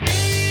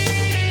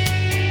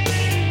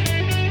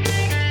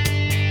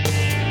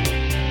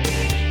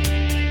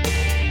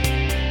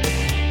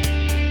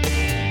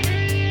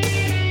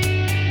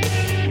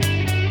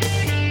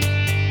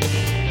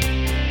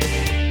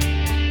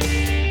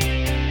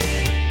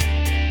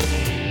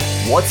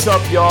What's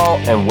up, y'all,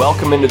 and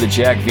welcome into the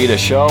Jack Vita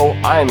Show.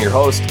 I am your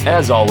host,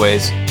 as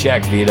always,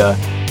 Jack Vita.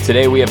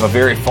 Today we have a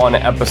very fun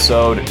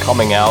episode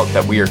coming out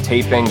that we are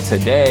taping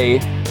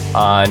today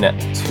on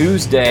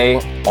Tuesday,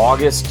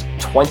 August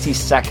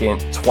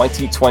 22nd,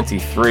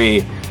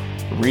 2023.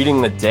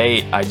 Reading the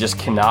date, I just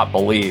cannot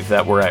believe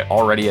that we're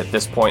already at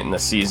this point in the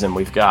season.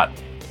 We've got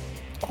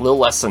a little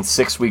less than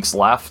 6 weeks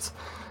left,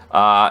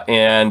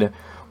 and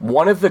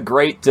one of the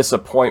great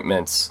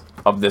disappointments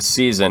of this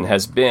season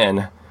has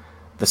been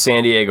the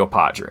San Diego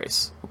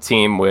Padres, a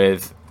team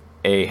with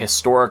a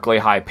historically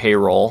high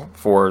payroll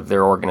for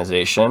their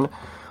organization,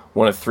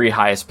 one of 3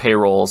 highest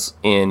payrolls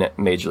in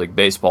Major League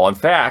Baseball. In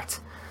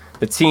fact,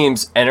 the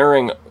teams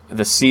entering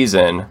the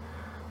season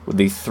with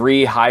the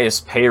 3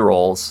 highest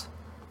payrolls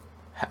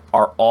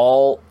are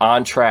all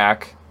on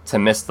track to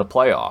miss the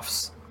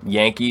playoffs.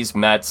 Yankees,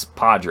 Mets,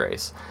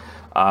 Padres.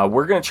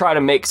 We're going to try to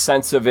make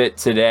sense of it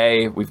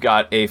today. We've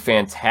got a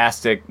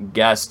fantastic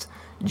guest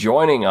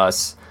joining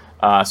us.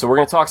 So we're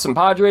going to talk some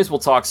Padres. We'll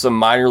talk some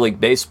minor league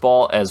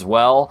baseball as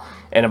well.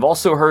 And I've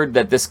also heard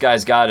that this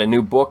guy's got a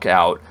new book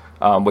out,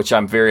 which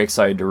I'm very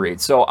excited to read.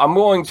 So I'm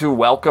going to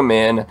welcome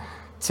in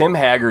Tim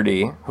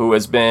Hagerty, who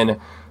has been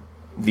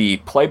the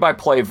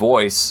play-by-play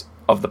voice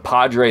of the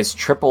Padres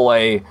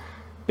AAA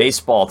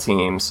baseball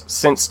teams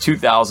since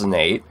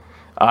 2008.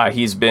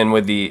 He's been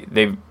with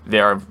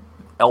they're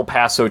El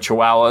Paso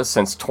Chihuahuas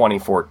since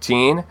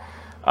 2014.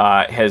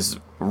 Has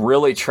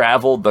really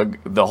traveled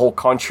the whole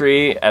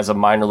country as a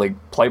minor league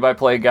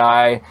play-by-play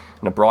guy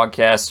and a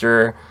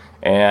broadcaster,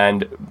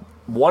 and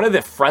one of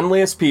the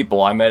friendliest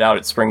people I met out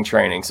at spring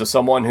training. So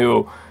someone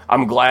who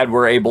I'm glad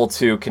we're able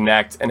to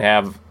connect and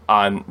have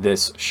on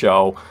this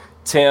show.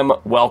 Tim,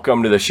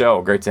 welcome to the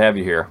show. Great to have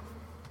you here.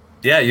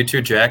 Yeah, you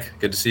too, Jack.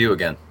 Good to see you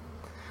again.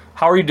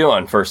 How are you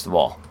doing, first of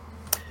all?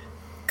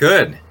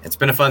 Good. It's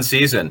been a fun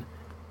season.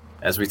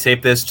 As we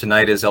tape this,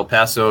 tonight is El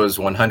Paso's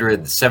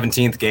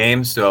 117th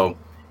game, so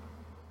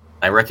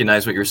I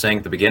recognize what you were saying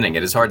at the beginning.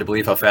 It is hard to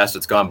believe how fast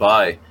it's gone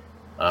by.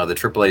 The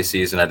AAA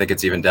season, I think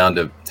it's even down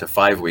to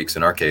 5 weeks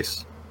in our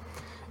case.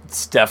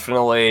 It's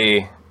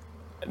definitely...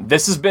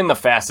 This has been the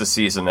fastest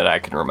season that I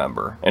can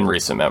remember in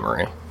recent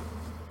memory.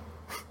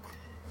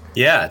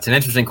 Yeah, it's an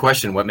interesting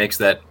question. What makes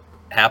that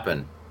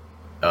happen?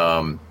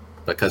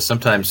 Because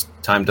sometimes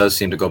time does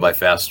seem to go by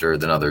faster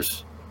than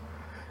others.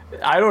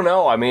 I don't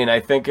know. I mean,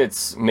 I think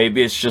it's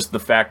just the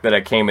fact that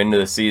I came into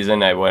the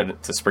season, I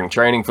went to spring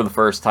training for the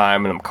first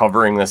time, and I'm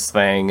covering this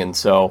thing, and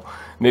so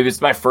maybe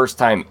it's my first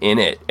time in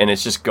it, and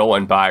it's just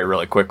going by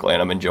really quickly,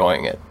 and I'm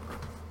enjoying it.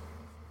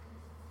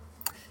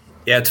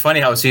 Yeah, it's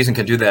funny how a season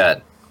can do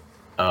that.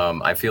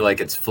 I feel like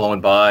it's flowing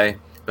by,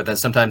 but then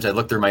sometimes I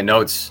look through my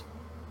notes,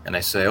 and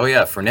I say, oh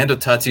yeah, Fernando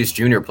Tatis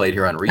Jr. played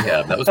here on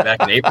rehab. That was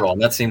back in April, and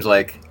that seems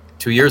like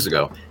 2 years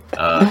ago.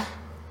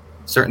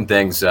 Certain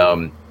things...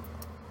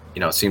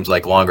 seems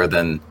like longer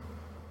than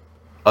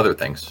other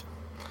things.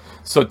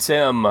 So,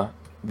 Tim,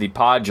 the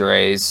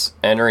Padres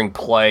entering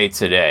play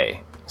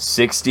today,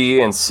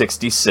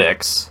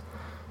 60-66,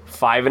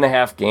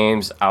 5.5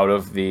 games out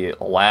of the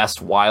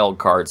last wild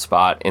card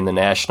spot in the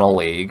National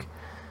League.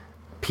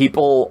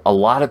 A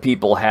lot of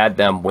people had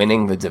them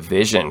winning the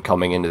division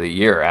coming into the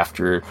year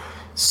after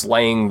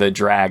slaying the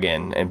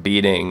Dragon and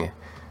beating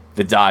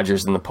the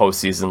Dodgers in the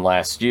postseason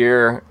last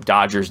year.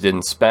 Dodgers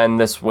didn't spend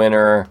this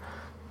winter.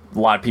 A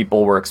lot of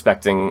people were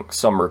expecting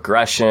some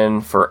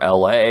regression for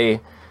LA,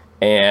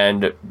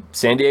 and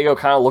San Diego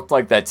kind of looked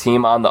like that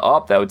team on the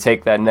up that would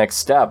take that next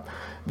step.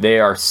 They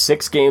are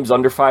 6 games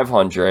under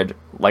 500.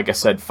 Like I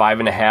said,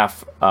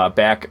 5.5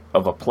 back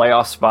of a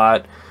playoff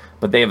spot,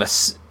 but they have a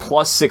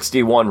plus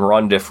 61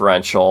 run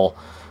differential,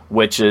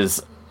 which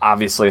is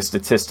obviously a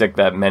statistic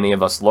that many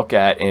of us look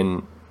at,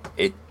 and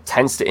it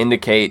tends to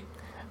indicate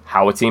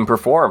how a team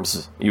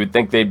performs. You would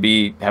think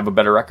they'd have a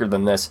better record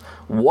than this.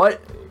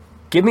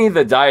 Give me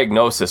the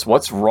diagnosis.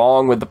 What's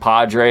wrong with the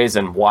Padres,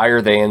 and why are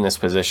they in this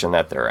position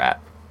that they're at?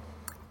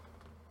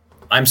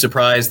 I'm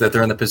surprised that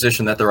they're in the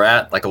position that they're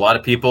at. Like a lot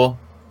of people,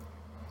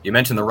 you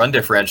mentioned the run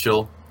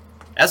differential.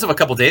 As of a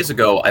couple days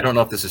ago, I don't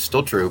know if this is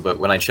still true, but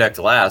when I checked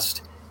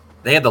last,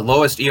 they had the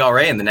lowest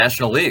ERA in the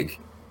National League.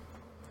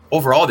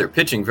 Overall, they're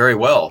pitching very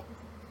well.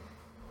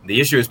 The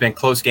issue has been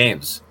close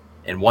games.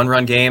 In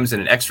one-run games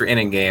and in extra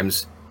inning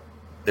games,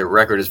 their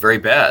record is very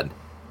bad.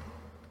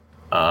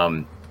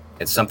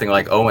 It's something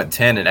like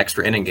 0-10 in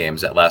extra inning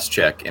games at last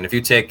check. And if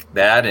you take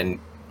that and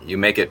you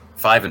make it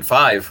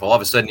 5-5, well, all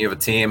of a sudden you have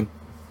a team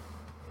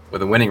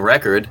with a winning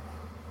record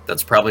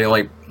that's probably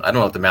only, I don't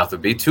know what the math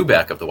would be, 2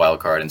 back of the wild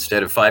card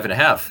instead of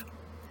 5.5.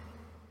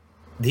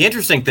 The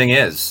interesting thing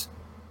is,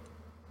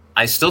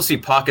 I still see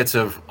pockets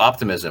of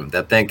optimism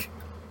that think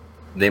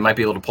they might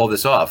be able to pull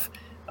this off.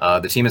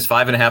 The team is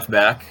 5.5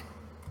 back.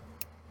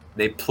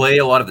 They play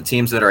a lot of the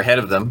teams that are ahead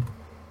of them.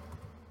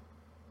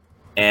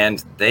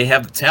 And they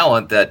have the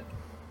talent that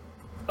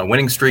a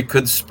winning streak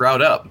could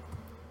sprout up.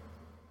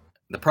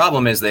 The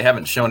problem is they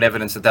haven't shown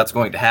evidence that that's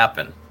going to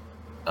happen.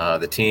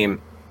 The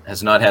team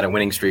has not had a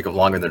winning streak of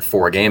longer than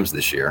 4 games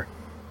this year.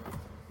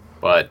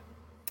 But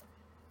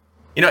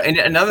And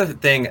another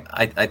thing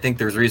I think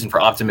there's reason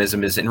for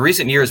optimism is in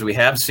recent years we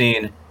have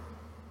seen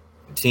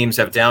teams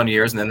have down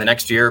years and then the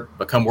next year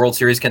become World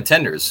Series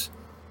contenders.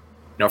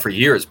 For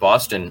years,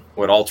 Boston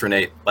would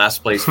alternate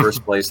last place,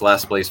 first place,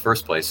 last place,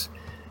 first place.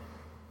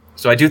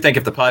 So I do think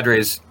if the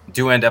Padres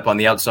do end up on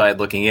the outside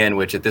looking in,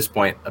 which at this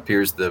point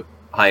appears the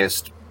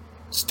highest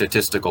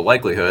statistical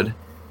likelihood,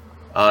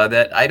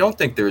 that I don't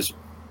think there's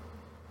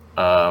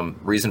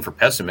reason for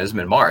pessimism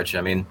in March. I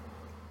mean,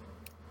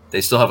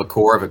 they still have a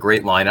core of a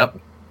great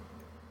lineup.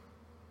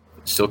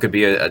 Still could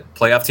be a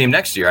playoff team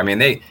next year. I mean,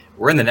 they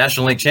were in the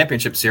National League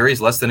Championship Series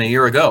less than a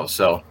year ago.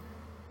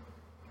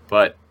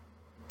 But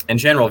in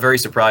general, very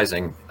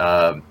surprising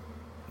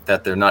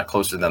that they're not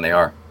closer than they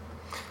are.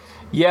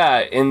 Yeah,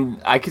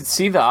 and I could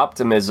see the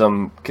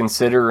optimism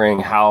considering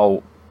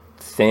how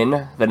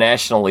thin the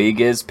National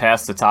League is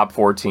past the top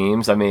 4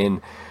 teams. I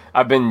mean,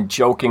 I've been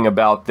joking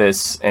about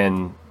this,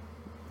 and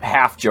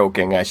half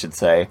joking, I should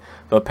say,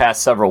 for the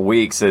past several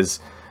weeks, is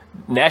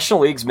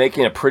National League's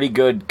making a pretty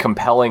good,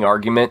 compelling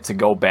argument to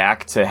go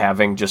back to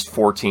having just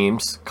 4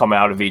 teams come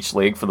out of each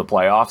league for the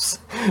playoffs,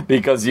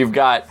 because you've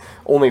got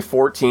only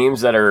 4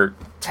 teams that are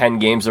 10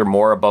 games or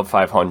more above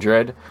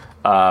 500,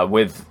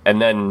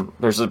 and then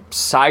there's a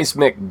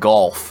seismic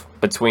gulf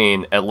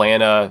between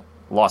Atlanta,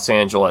 Los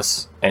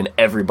Angeles, and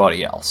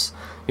everybody else.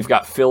 You've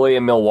got Philly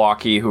and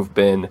Milwaukee, who've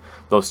been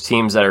those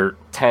teams that are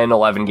 10,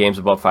 11 games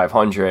above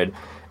 500,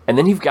 and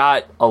then you've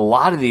got a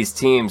lot of these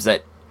teams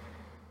that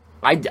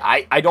I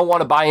don't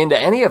want to buy into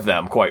any of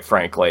them, quite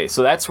frankly.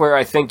 So that's where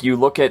I think you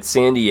look at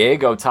San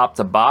Diego top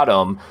to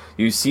bottom,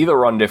 you see the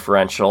run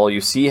differential,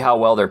 you see how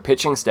well their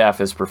pitching staff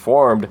has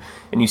performed,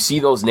 and you see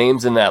those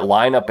names in that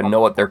lineup and know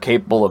what they're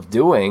capable of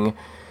doing.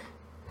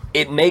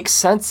 It makes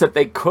sense that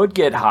they could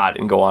get hot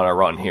and go on a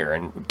run here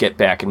and get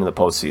back into the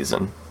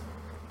postseason.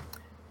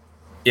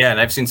 Yeah,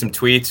 and I've seen some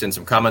tweets and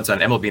some comments on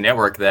MLB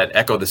Network that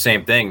echo the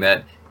same thing,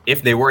 that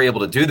if they were able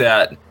to do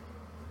that,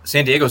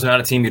 San Diego's not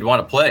a team you'd want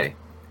to play.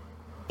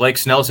 Blake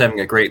Snell's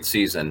having a great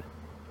season.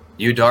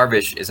 Yu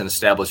Darvish is an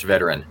established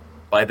veteran.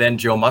 By then,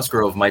 Joe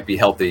Musgrove might be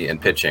healthy and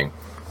pitching.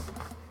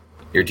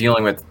 You're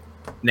dealing with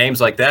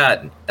names like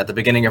that at the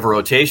beginning of a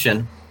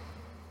rotation,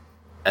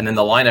 and then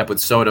the lineup with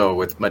Soto,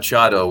 with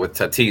Machado, with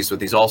Tatis, with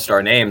these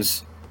all-star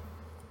names.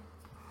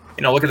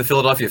 Look at the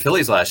Philadelphia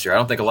Phillies last year. I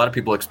don't think a lot of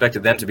people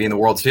expected them to be in the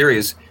World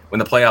Series when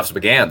the playoffs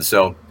began.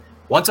 So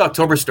once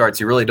October starts,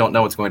 you really don't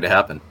know what's going to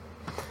happen.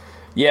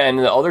 Yeah, and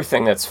the other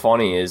thing that's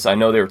funny is I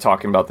know they were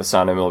talking about this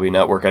on MLB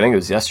Network. I think it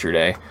was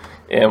yesterday.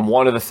 And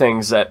one of the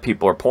things that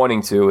people are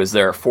pointing to is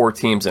there are 4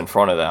 teams in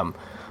front of them.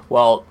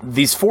 Well,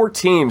 these 4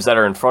 teams that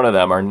are in front of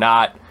them are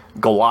not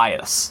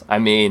Goliaths. I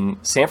mean,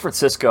 San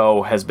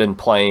Francisco has been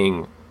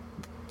playing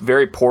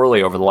very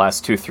poorly over the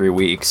last 2-3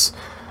 weeks.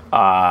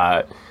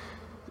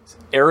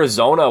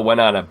 Arizona went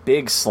on a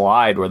big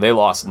slide where they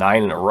lost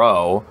 9 in a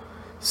row.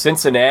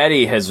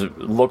 Cincinnati has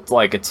looked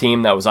like a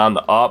team that was on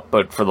the up,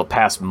 but for the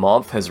past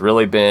month has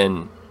really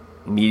been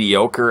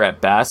mediocre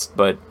at best,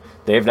 but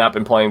they've not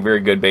been playing very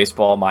good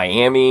baseball.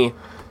 Miami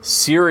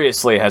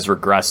seriously has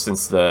regressed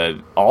since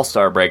the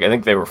All-Star break. I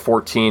think they were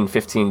 14,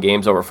 15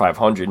 games over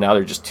 500. Now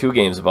they're just 2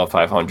 games above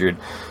 500.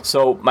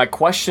 So my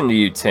question to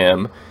you,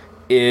 Tim,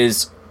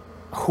 is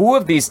who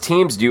of these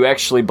teams do you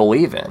actually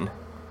believe in?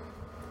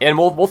 And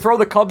we'll throw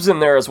the Cubs in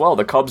there as well.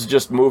 The Cubs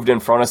just moved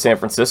in front of San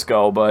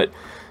Francisco,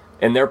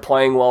 and they're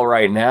playing well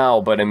right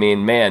now, but I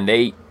mean, man,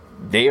 they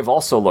have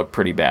also looked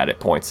pretty bad at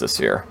points this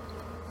year.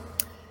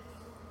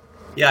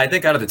 Yeah, I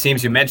think out of the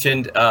teams you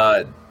mentioned,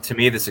 to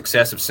me, the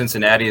success of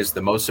Cincinnati is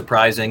the most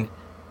surprising.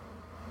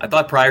 I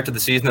thought prior to the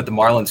season that the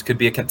Marlins could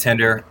be a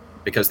contender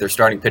because their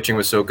starting pitching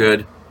was so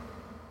good.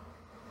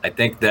 I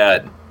think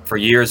that for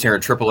years here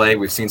in AAA,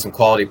 we've seen some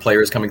quality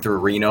players coming through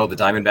Reno, the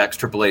Diamondbacks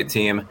AAA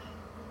team.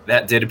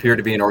 That did appear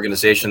to be an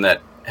organization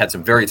that had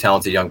some very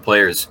talented young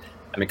players.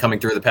 I mean, coming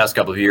through the past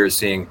couple of years,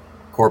 seeing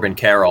Corbin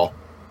Carroll,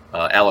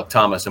 Alec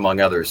Thomas, among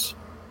others.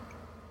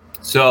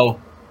 So,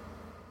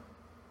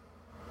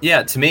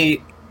 yeah, to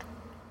me,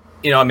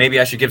 maybe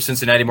I should give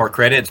Cincinnati more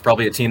credit. It's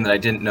probably a team that I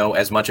didn't know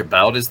as much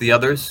about as the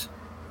others.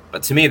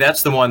 But to me,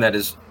 that's the one that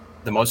is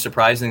the most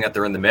surprising that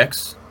they're in the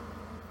mix.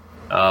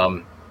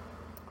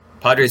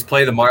 Padres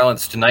play the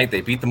Marlins tonight.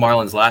 They beat the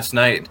Marlins last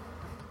night.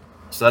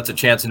 So that's a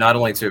chance not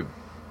only to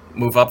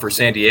move up for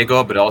San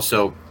Diego, but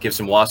also give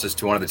some losses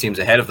to one of the teams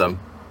ahead of them.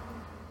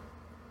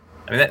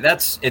 I mean,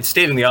 it's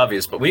stating the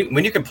obvious, but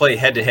when you can play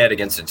head-to-head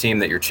against a team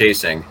that you're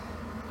chasing,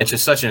 it's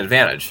just such an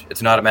advantage.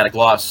 It's an automatic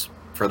loss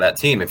for that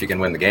team if you can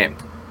win the game.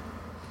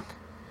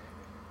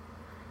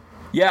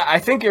 Yeah, I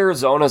think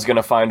Arizona's going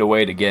to find a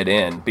way to get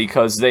in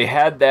because they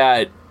had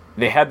that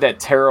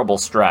terrible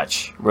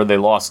stretch where they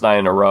lost 9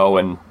 in a row,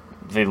 and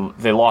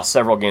they lost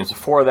several games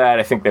before that.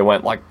 I think they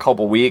went like a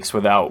couple weeks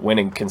without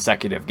winning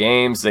consecutive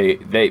games.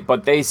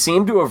 But they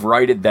seem to have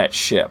righted that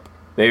ship.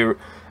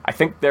 I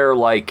think they're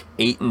like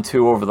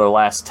 8-2 over their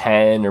last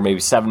 10, or maybe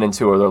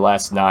 7-2 over their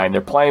last 9.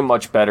 They're playing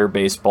much better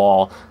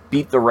baseball.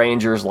 Beat the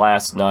Rangers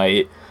last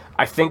night.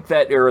 I think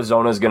that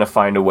Arizona is going to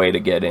find a way to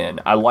get in.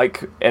 I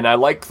like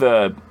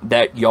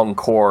that young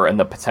core and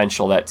the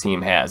potential that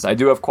team has. I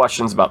do have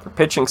questions about their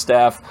pitching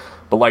staff,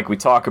 but like we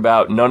talk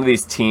about, none of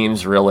these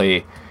teams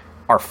really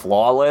are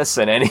flawless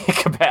in any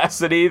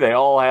capacity. They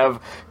all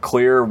have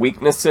clear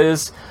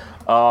weaknesses.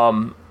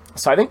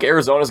 So I think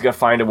Arizona is going to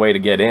find a way to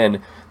get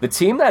in. The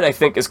team that I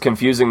think is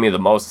confusing me the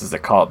most is the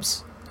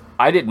Cubs.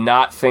 I did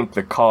not think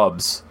the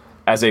Cubs,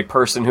 as a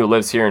person who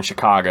lives here in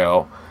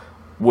Chicago,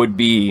 would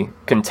be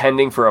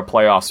contending for a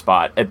playoff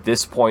spot at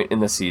this point in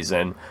the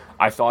season.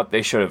 I thought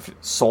they should have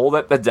sold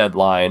at the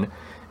deadline.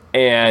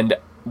 And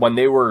when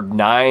they were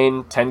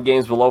 9-10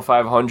 games below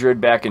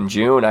 500 back in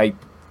June,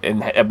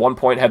 and at one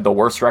point had the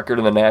worst record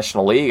in the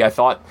National League, I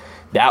thought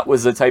that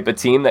was the type of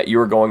team that you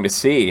were going to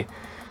see.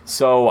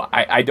 So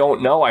I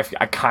don't know. I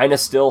kind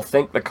of still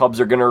think the Cubs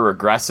are going to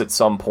regress at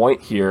some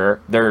point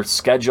here. Their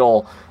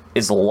schedule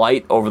is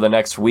light over the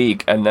next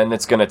week, and then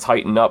it's going to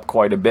tighten up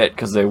quite a bit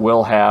because they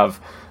will have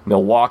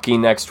Milwaukee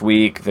next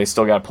week. They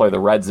still got to play the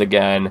Reds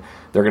again.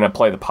 They're going to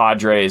play the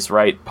Padres,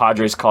 right?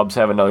 Padres, Cubs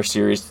have another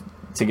series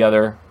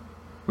together.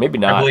 Maybe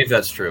not. I believe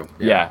that's true.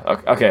 Yeah.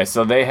 Okay.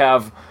 So they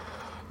have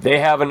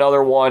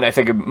another one. I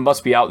think it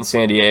must be out in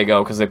San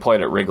Diego because they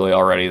played at Wrigley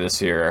already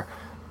this year.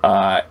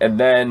 And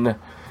then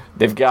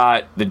they've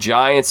got the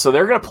Giants. So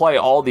they're going to play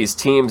all these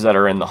teams that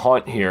are in the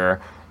hunt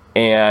here.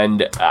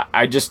 And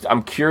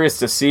I'm curious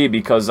to see,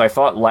 because I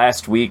thought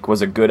last week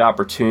was a good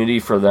opportunity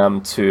for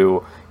them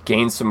to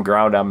gain some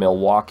ground on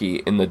Milwaukee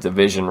in the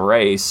division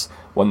race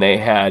when they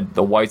had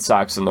the White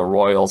Sox and the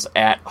Royals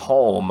at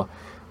home.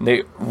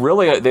 They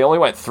only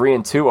went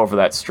 3-2 over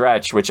that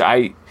stretch, which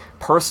I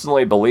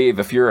personally believe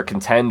if you're a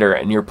contender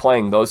and you're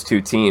playing those two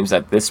teams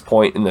at this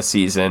point in the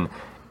season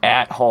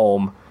at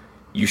home,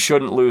 you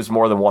shouldn't lose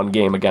more than one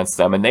game against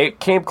them. And they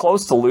came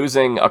close to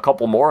losing a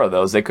couple more of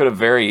those. They could have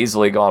very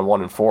easily gone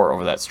 1-4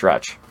 over that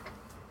stretch.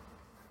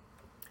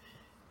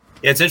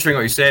 Yeah, it's interesting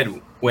what you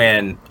said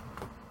when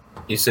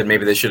you said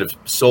maybe they should have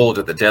sold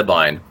at the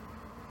deadline.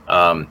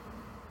 To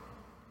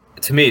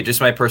me, just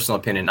my personal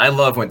opinion, I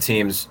love when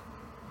teams,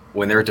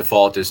 when their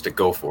default is to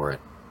go for it,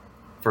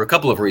 for a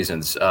couple of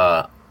reasons.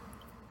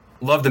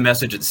 Love the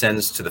message it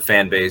sends to the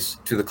fan base,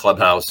 to the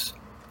clubhouse.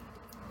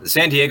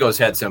 San Diego's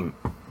had some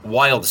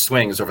wild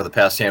swings over the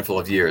past handful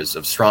of years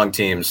of strong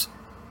teams,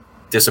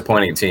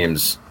 disappointing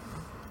teams,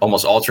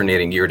 almost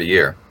alternating year to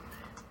year.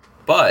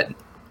 But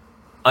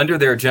under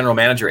their general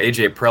manager,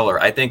 AJ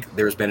Preller, I think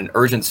there's been an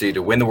urgency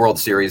to win the World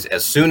Series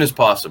as soon as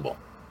possible,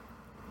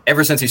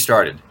 ever since he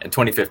started in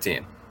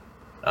 2015.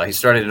 He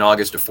started in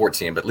August of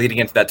 14, but leading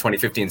into that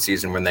 2015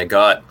 season when they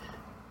got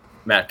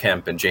Matt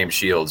Kemp and James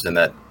Shields and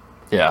that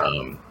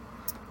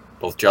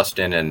both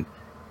Justin and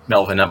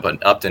Melvin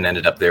Upton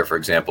ended up there, for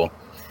example.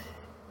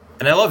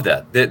 And I love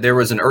that. There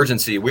was an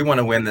urgency. We want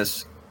to win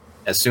this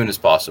as soon as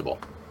possible.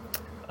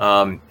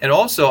 And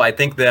also, I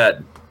think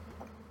that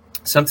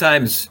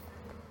sometimes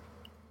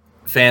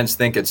fans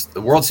think it's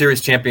the World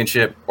Series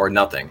championship or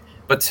nothing.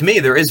 But to me,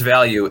 there is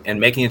value in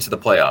making it to the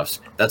playoffs.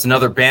 That's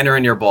another banner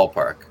in your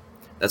ballpark.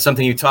 That's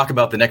something you talk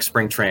about the next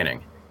spring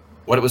training,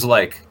 what it was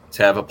like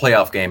to have a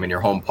playoff game in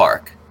your home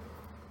park.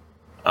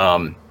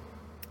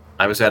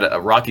 I was at a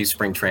Rockies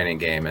spring training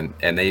game,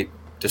 and they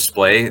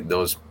display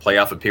those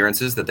playoff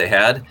appearances that they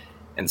had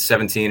in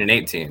 17 and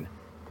 18,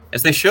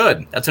 as they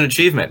should. That's an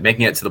achievement,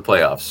 making it to the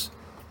playoffs.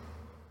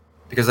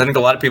 Because I think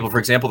a lot of people, for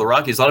example, the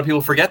Rockies, a lot of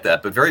people forget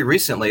that, but very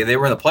recently they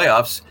were in the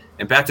playoffs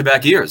in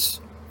back-to-back years.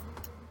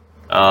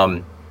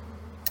 So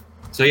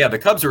yeah, the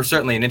Cubs were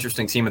certainly an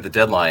interesting team at the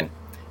deadline.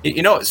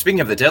 You know, speaking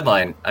of the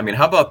deadline, I mean,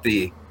 how about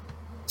the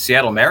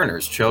Seattle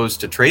Mariners chose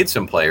to trade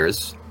some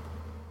players,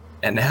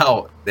 and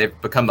now they've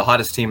become the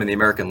hottest team in the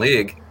American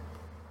League,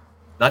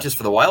 not just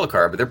for the wild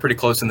card, but they're pretty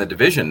close in the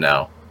division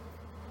now.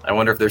 I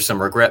wonder if there's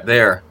some regret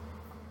there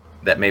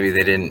that maybe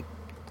they didn't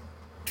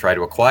try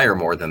to acquire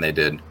more than they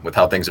did with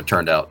how things have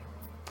turned out.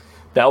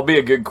 That'll be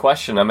a good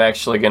question. I'm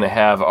actually going to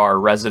have our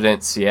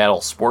resident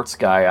Seattle sports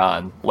guy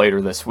on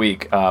later this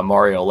week,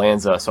 Mario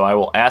Lanza, so I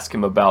will ask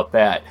him about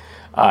that.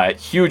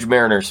 Huge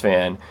Mariners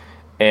fan,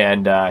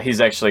 and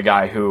he's actually a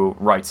guy who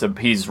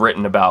he's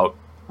written about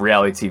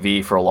reality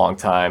TV for a long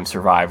time,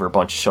 Survivor, a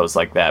bunch of shows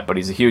like that, but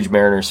he's a huge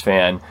Mariners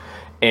fan.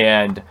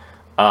 And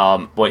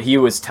what he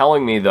was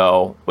telling me,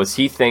 though, was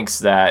he thinks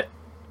that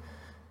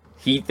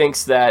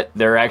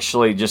they're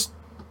actually just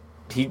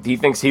he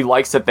thinks he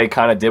likes that they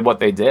kind of did what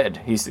they did.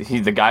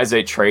 The guys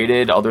they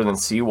traded, other than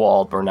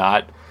Seawald, were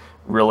not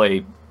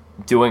really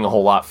doing a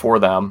whole lot for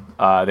them.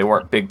 They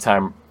weren't big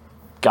time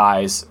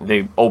guys.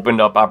 They opened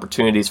up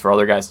opportunities for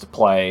other guys to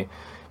play.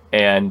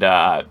 And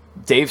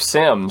Dave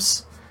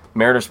Sims,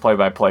 Mariners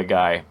play-by-play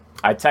guy,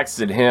 I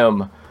texted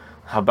him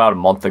about a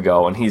month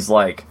ago, and he's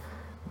like,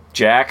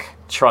 Jack,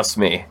 trust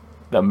me,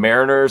 the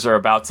Mariners are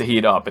about to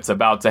heat up. It's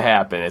about to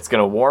happen. It's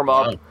going to warm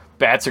up.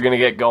 Bats are going to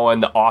get going.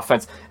 The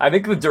offense, I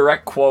think the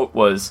direct quote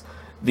was,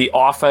 the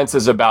offense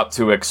is about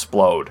to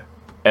explode.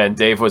 And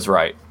Dave was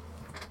right.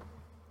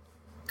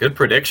 Good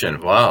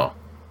prediction. Wow.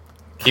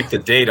 Keep the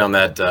date on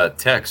that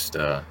text.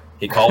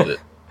 He called it.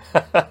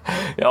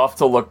 I'll have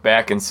to look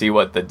back and see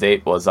what the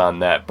date was on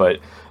that. But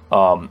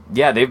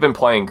yeah, they've been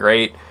playing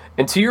great.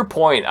 And to your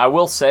point, I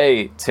will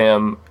say,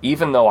 Tim,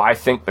 even though I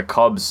think the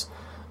Cubs,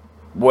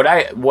 what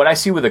I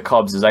see with the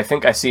Cubs is I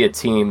think I see a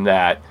team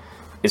that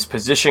is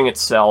positioning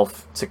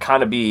itself to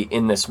kind of be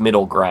in this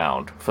middle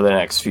ground for the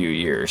next few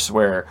years,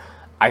 where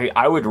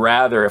I would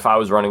rather, if I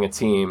was running a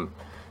team,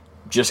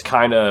 just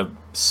kind of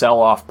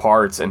sell off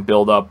parts and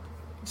build up,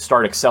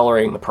 start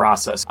accelerating the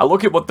process. I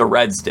look at what the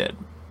Reds did.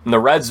 And the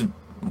Reds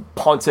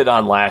punted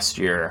on last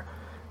year.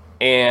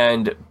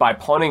 And by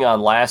punting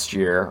on last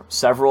year,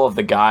 several of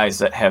the guys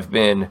that have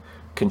been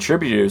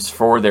contributors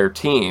for their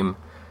team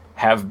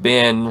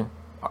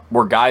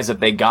were guys that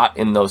they got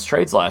in those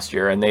trades last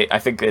year. And I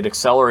think it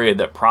accelerated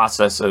that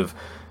process of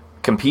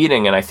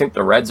competing. And I think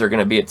the Reds are going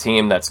to be a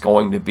team that's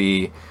going to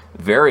be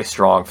very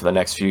strong for the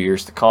next few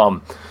years to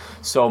come.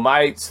 So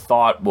my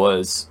thought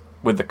was,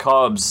 with the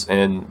Cubs,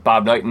 and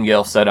Bob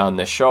Nightingale said on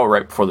this show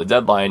right before the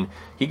deadline,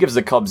 he gives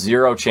the Cubs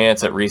zero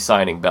chance at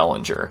re-signing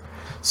Bellinger.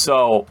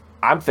 So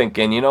I'm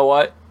thinking, you know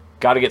what?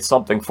 Got to get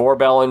something for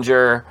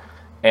Bellinger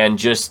and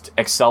just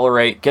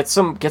accelerate, get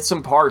some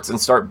parts and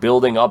start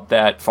building up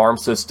that farm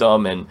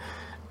system. And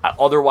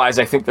otherwise,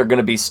 I think they're going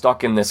to be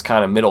stuck in this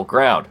kind of middle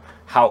ground.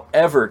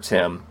 However,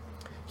 Tim,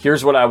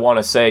 here's what I want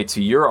to say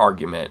to your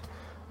argument.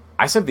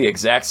 I said the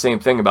exact same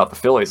thing about the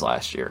Phillies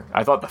last year.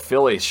 I thought the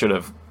Phillies should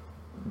have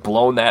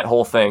blown that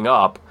whole thing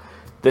up.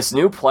 This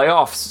new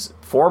playoffs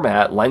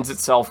format lends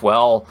itself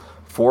well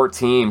for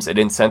teams. It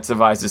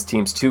incentivizes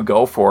teams to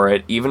go for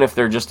it, even if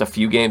they're just a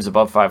few games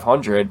above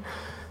 500,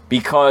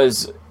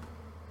 because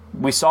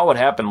we saw what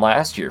happened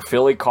last year.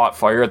 Philly caught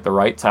fire at the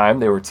right time.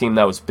 They were a team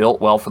that was built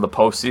well for the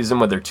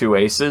postseason with their two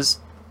aces,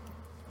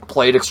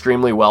 played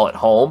extremely well at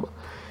home,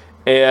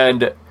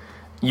 and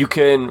you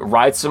can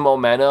ride some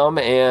momentum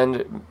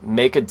and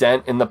make a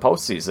dent in the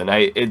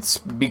postseason. It's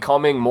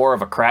becoming more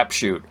of a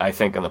crapshoot, I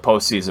think, in the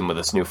postseason with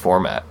this new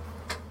format.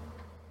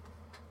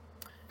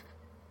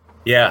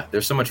 Yeah,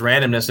 there's so much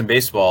randomness in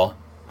baseball.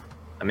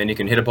 I mean, you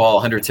can hit a ball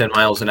 110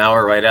 miles an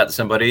hour right at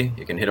somebody.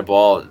 You can hit a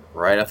ball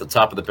right at the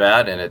top of the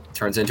bat, and it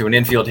turns into an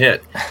infield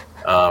hit.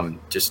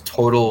 Just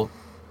total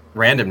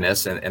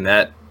randomness, and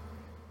that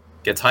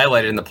gets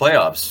highlighted in the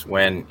playoffs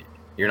when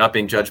you're not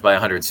being judged by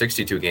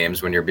 162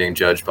 games, when you're being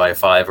judged by a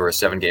 5 or a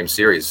 7-game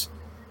series.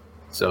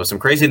 So some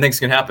crazy things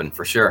can happen,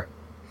 for sure.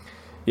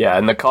 Yeah,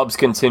 and the Cubs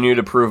continue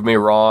to prove me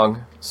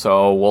wrong,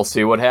 so we'll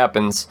see what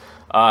happens.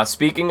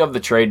 Speaking of the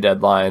trade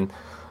deadline,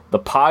 the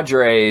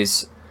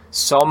Padres,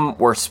 some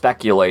were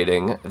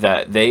speculating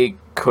that they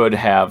could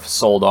have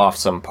sold off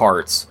some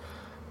parts.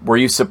 Were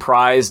you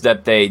surprised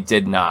that they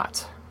did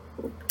not?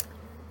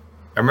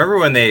 I remember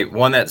when they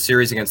won that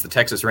series against the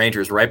Texas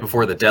Rangers right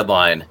before the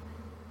deadline.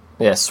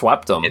 Yeah,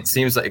 swept them. It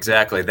seems like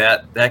exactly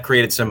that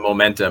created some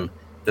momentum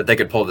that they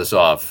could pull this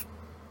off.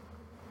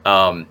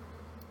 To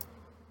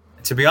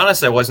be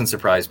honest, I wasn't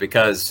surprised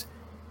because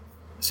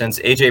since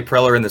AJ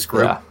Preller in this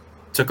group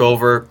took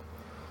over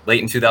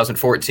late in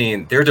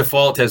 2014, their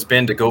default has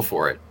been to go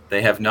for it.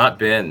 They have not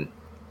been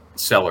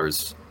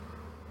sellers.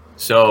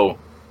 So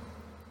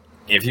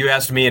if you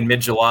asked me in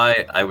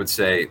mid-July, I would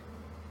say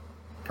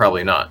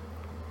probably not.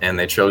 And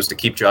they chose to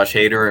keep Josh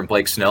Hader and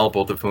Blake Snell,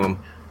 both of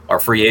whom are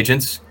free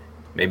agents.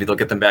 Maybe they'll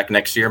get them back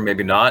next year,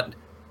 maybe not.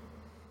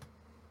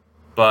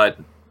 But,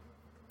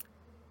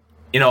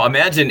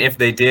 imagine if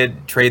they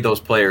did trade those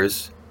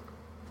players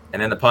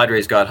and then the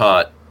Padres got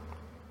hot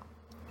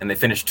and they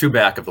finished 2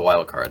 back of the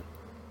wild card.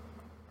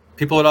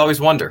 People would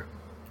always wonder.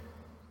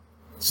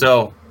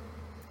 So,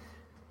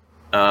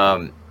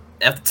 at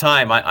the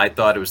time, I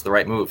thought it was the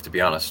right move, to be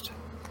honest.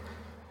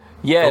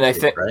 Yeah, and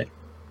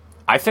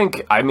I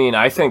think,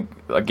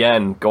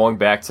 again, going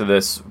back to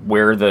this,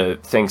 where the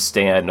things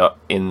stand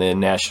in the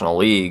National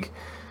League,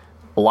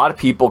 a lot of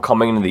people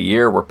coming into the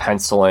year were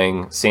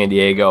penciling San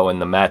Diego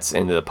and the Mets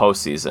into the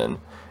postseason.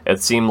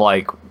 It seemed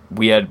like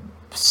we had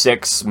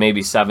 6,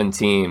 maybe 7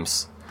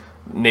 teams,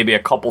 maybe a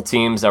couple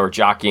teams that were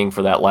jockeying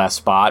for that last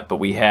spot, but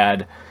we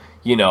had,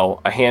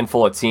 a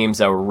handful of teams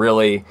that were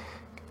really,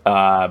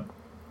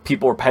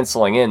 people were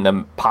penciling in.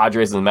 The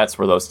Padres and the Mets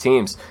were those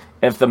teams.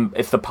 If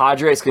the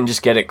Padres can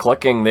just get it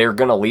clicking, they're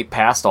going to leap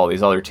past all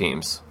these other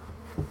teams.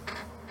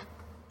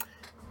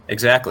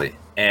 Exactly.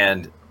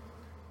 And,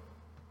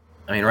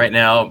 right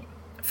now,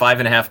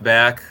 5.5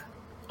 back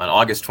on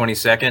August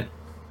 22nd.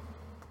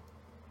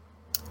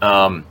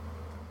 I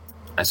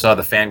saw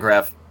the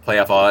Fangraph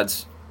playoff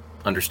odds,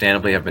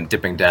 understandably, have been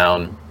dipping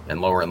down and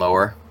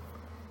lower.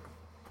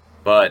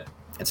 But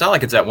it's not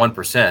like it's at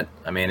 1%.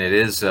 It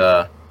is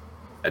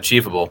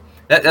achievable.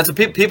 That's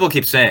what people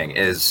keep saying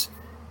is,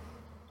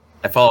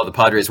 I follow the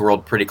Padres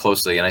world pretty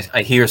closely, and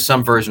I hear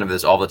some version of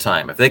this all the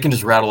time. If they can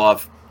just rattle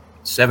off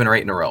 7 or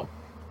 8 in a row.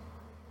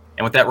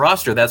 And with that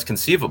roster, that's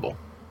conceivable.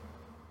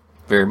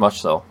 Very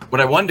much so. What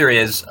I wonder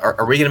is,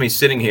 are we going to be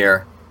sitting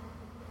here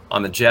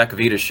on the Jack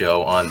Vita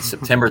show on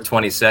September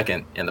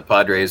 22nd, and the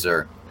Padres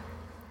are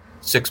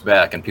 6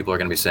 back, and people are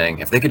going to be saying,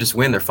 if they could just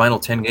win their final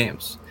 10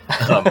 games.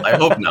 I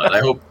hope not. I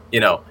hope,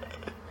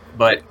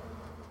 but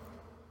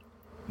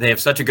they have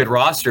such a good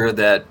roster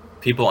that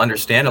people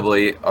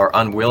understandably are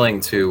unwilling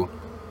to,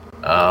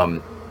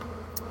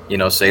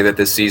 say that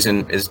this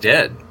season is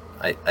dead.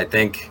 I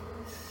think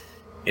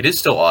it is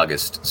still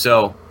August.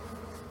 So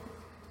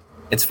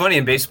it's funny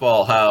in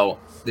baseball how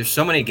there's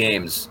so many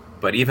games,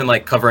 but even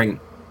like covering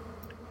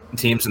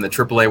teams in the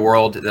AAA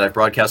world that I've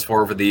broadcast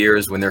for over the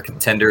years when they're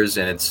contenders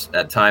and it's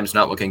at times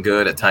not looking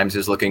good, at times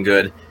is looking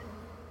good.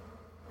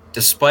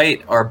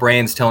 Despite our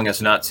brains telling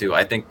us not to,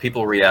 I think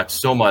people react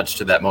so much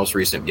to that most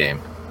recent game.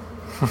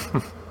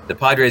 The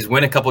Padres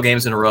win a couple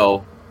games in a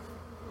row,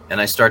 and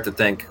I start to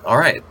think, all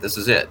right, this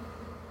is it.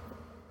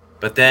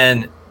 But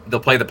then they'll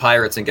play the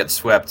Pirates and get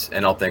swept,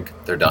 and I'll think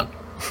they're done.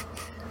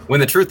 When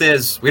the truth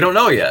is, we don't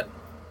know yet.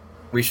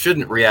 We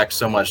shouldn't react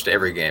so much to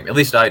every game. At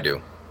least I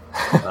do.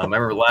 I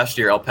remember last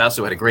year, El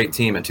Paso had a great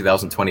team in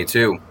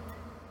 2022.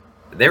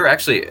 They were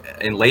actually,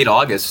 in late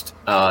August,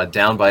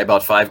 down by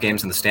about 5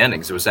 games in the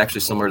standings. It was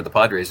actually similar to the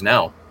Padres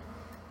now.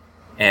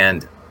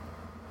 And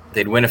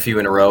they'd win a few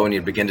in a row, and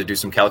you'd begin to do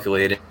some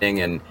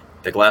calculating, and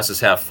the glass is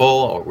half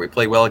full, or we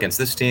play well against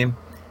this team.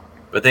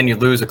 But then you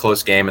lose a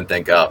close game and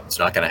think, oh, it's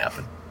not going to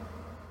happen.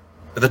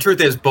 But the truth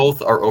is,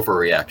 both are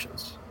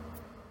overreactions.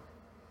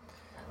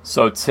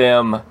 So,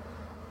 Tim,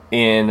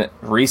 in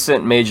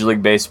recent Major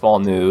League Baseball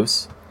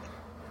news,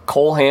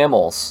 Cole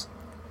Hamels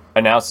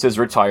announced his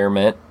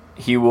retirement.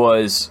 He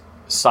was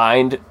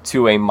signed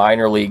to a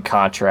minor league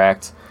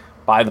contract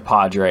by the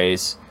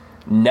Padres,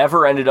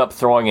 never ended up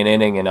throwing an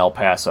inning in El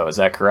Paso. Is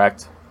that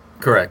correct?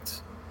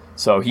 Correct.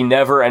 So he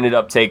never ended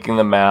up taking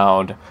the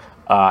mound.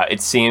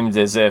 It seemed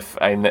as if,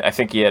 I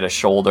think he had a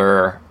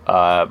shoulder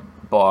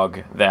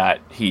bug that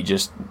he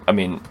just,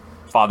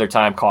 Father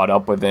Time caught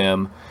up with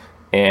him,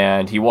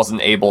 and he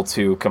wasn't able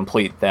to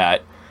complete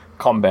that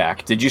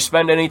comeback. Did you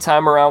spend any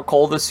time around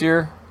Cole this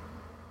year?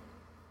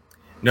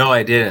 No,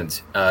 I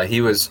didn't.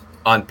 He was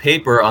on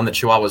paper on the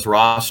Chihuahuas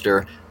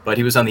roster, but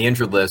he was on the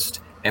injured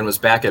list and was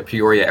back at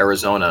Peoria,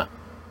 Arizona,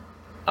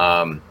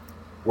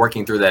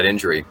 working through that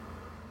injury.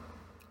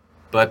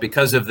 But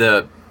because of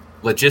the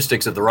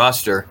logistics of the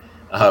roster,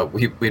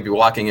 we'd be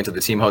walking into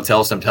the team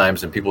hotel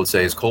sometimes, and people would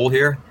say, "Is Cole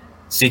here?"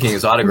 seeking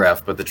his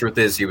autograph. But the truth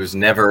is, he was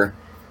never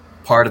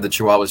part of the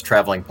Chihuahuas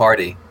traveling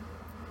party.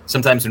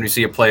 Sometimes when you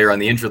see a player on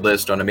the injured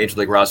list on a major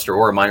league roster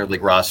or a minor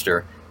league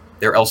roster,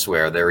 they're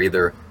elsewhere. They're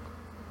either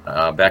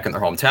back in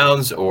their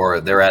hometowns, or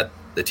they're at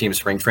the team's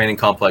spring training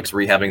complex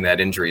rehabbing that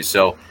injury.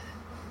 So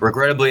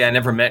regrettably, I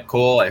never met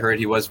Cole. I heard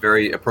he was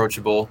very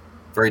approachable,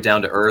 very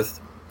down to earth.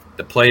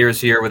 The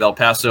players here with El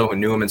Paso who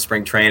knew him in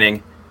spring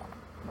training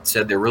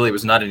said there really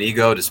was not an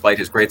ego despite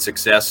his great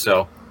success.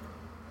 So,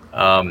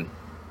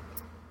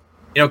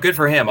 good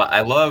for him.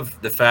 I love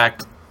the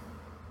fact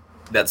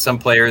that some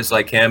players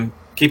like him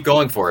keep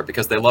going for it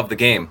because they love the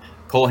game.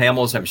 Cole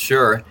Hamels, I'm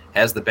sure,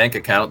 has the bank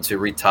account to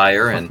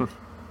retire and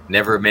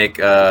never make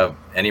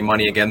any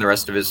money again the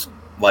rest of his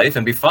life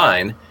and be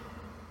fine.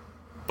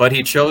 But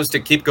he chose to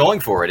keep going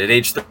for it at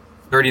age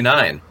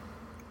 39.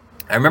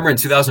 I remember in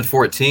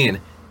 2014,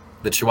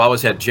 the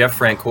Chihuahuas had Jeff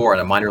Francoeur on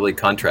a minor league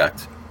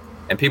contract.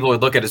 And people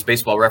would look at his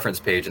baseball reference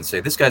page and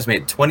say, this guy's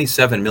made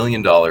 $27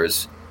 million.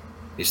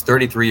 He's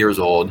 33 years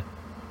old.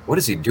 What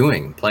is he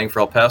doing playing for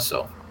El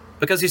Paso?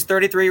 Because he's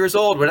 33 years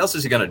old. What else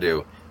is he going to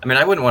do?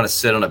 I wouldn't want to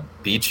sit on a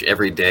beach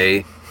every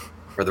day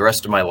for the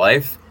rest of my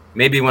life.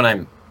 Maybe when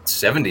I'm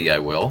 70, I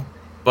will.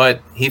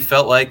 But he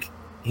felt like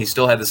he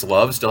still had this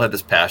love, still had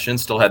this passion,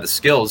 still had the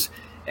skills.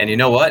 And you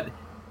know what?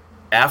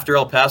 After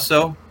El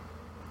Paso,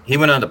 he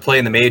went on to play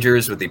in the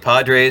majors with the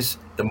Padres,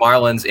 the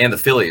Marlins, and the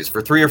Phillies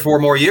for 3 or 4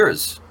 more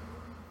years,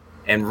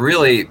 and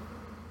really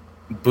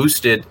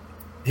boosted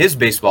his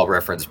baseball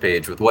reference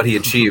page with what he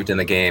achieved in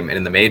the game and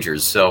in the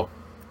majors. So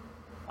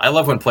I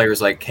love when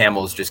players like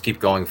Hamels just keep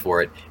going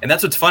for it. And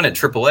that's what's fun at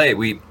AAA.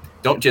 We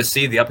don't just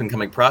see the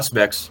up-and-coming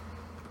prospects,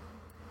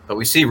 but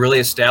we see really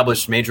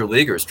established major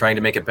leaguers trying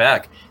to make it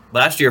back.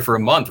 Last year, for a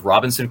month,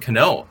 Robinson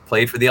Cano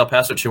played for the El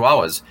Paso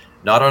Chihuahuas,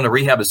 not on a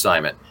rehab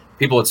assignment.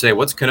 People would say,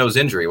 what's Cano's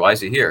injury? Why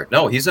is he here?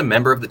 No, he's a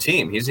member of the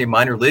team. He's a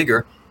minor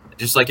leaguer,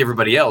 just like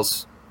everybody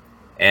else.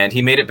 And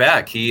he made it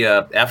back. He,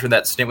 after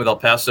that stint with El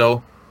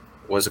Paso,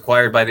 was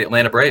acquired by the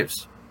Atlanta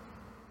Braves.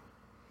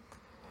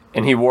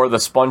 And he wore the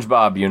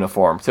SpongeBob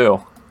uniform,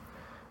 too.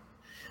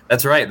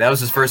 That's right. That was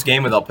his first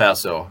game with El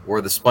Paso.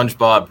 Wore the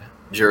SpongeBob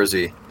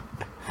jersey.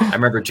 I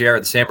remember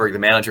Jared Sandberg, the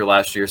manager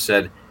last year,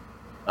 said,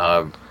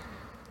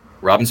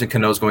 Robinson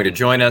Cano's going to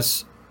join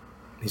us.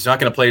 He's not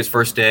going to play his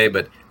first day,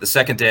 but the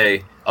second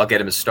day, I'll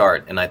get him a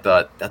start. And I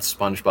thought, that's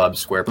SpongeBob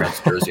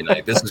SquarePants jersey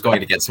night. This is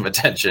going to get some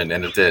attention,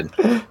 and it did.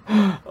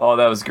 Oh,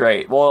 that was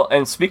great. Well,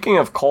 and speaking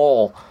of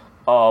Cole,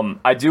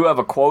 I do have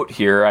a quote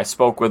here. I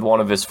spoke with one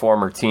of his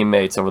former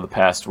teammates over the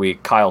past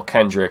week, Kyle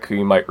Kendrick, who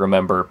you might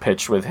remember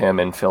pitched with him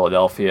in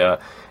Philadelphia.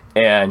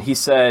 And he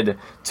said,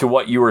 to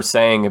what you were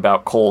saying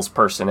about Cole's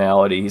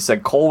personality, he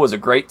said, Cole was a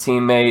great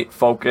teammate,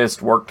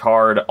 focused, worked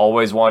hard,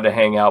 always wanted to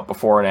hang out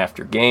before and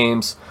after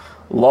games,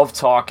 loved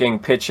talking,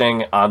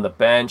 pitching on the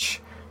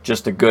bench,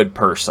 just a good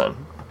person.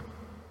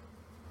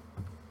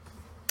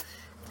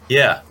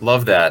 Yeah,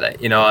 love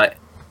that.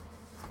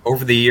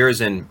 over the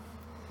years in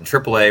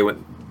AAA,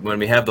 when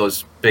we have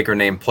those bigger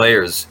name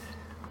players,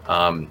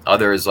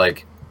 others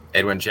like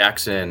Edwin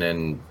Jackson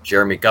and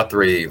Jeremy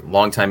Guthrie,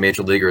 longtime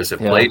major leaguers, have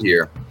played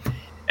here.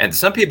 And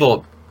some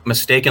people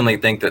mistakenly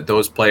think that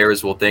those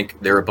players will think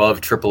they're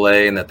above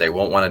AAA and that they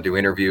won't want to do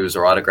interviews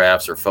or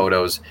autographs or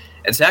photos.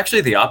 It's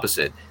actually the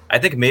opposite. I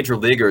think major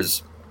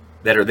leaguers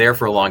that are there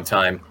for a long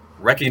time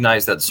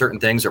recognize that certain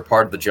things are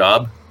part of the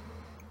job.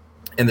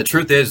 And the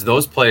truth is,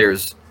 those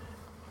players,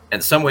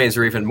 in some ways,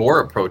 are even more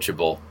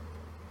approachable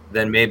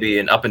than maybe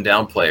an up and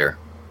down player.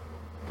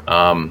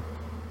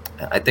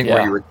 I think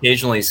where you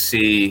occasionally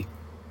see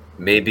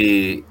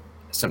maybe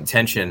some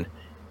tension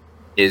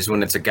is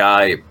when it's a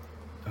guy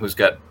who's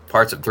got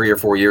parts of 3 or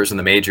 4 years in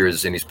the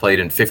majors and he's played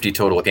in 50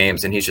 total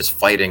games and he's just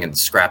fighting and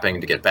scrapping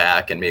to get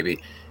back, and maybe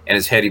in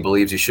his head he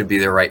believes he should be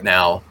there right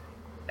now.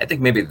 I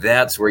think maybe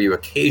that's where you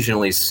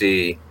occasionally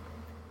see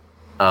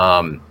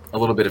a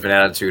little bit of an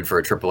attitude for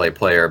a AAA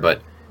player,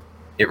 but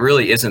it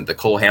really isn't the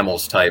Cole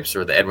Hamels types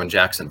or the Edwin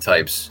Jackson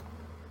types.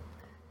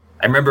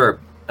 I remember,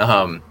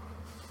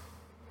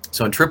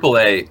 so in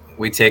AAA,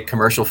 we take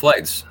commercial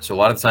flights. So a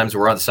lot of times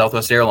we're on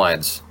Southwest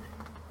Airlines,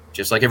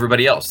 just like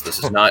everybody else. This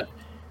is not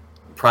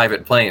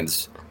private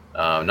planes,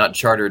 not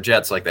charter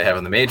jets like they have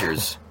in the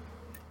majors.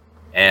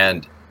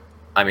 And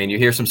I mean, you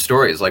hear some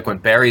stories like when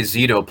Barry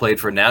Zito played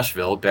for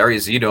Nashville. Barry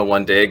Zito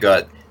one day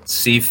got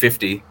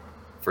C-50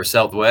 for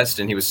Southwest,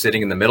 and he was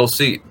sitting in the middle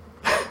seat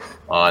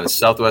on a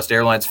Southwest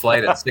Airlines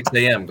flight at 6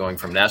 a.m. going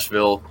from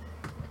Nashville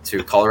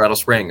to Colorado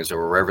Springs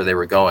or wherever they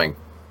were going.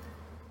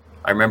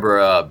 I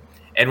remember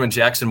Edwin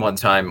Jackson one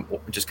time,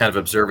 just kind of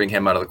observing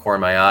him out of the corner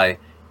of my eye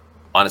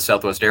on a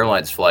Southwest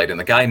Airlines flight, and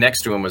the guy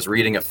next to him was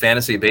reading a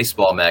fantasy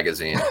baseball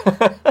magazine.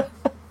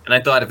 And I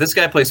thought, if this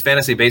guy plays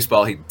fantasy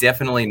baseball, he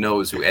definitely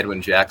knows who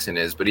Edwin Jackson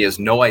is, but he has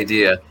no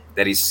idea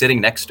that he's sitting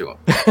next to him.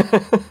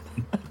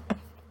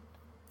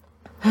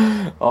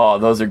 Oh,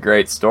 those are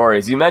great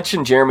stories. You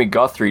mentioned Jeremy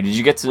Guthrie. Did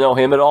you get to know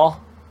him at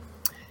all?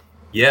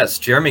 Yes,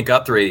 Jeremy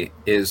Guthrie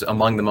is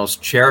among the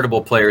most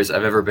charitable players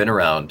I've ever been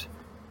around.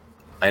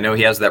 I know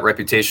he has that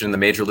reputation in the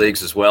major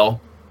leagues as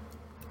well.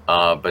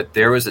 But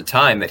there was a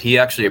time that he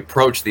actually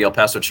approached the El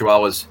Paso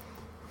Chihuahuas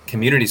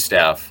community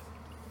staff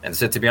and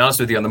said, to be honest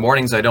with you, on the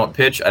mornings I don't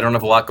pitch, I don't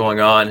have a lot going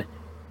on.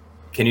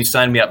 Can you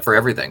sign me up for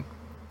everything?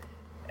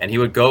 And he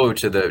would go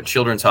to the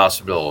Children's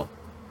Hospital.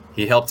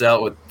 He helped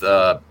out with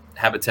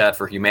Habitat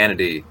for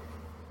Humanity,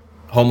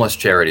 homeless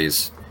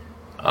charities.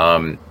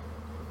 And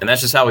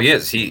that's just how he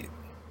is.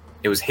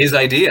 It was his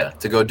idea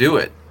to go do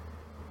it.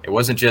 It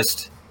wasn't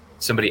just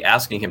somebody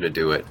asking him to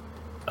do it.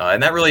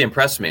 And that really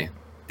impressed me.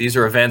 These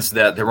are events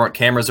that there weren't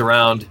cameras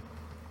around.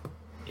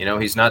 You know,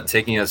 he's not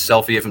taking a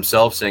selfie of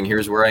himself saying,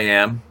 here's where I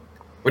am,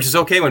 which is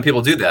okay when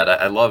people do that.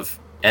 I love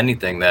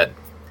anything that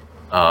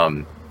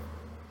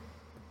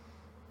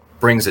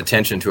brings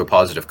attention to a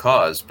positive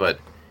cause. But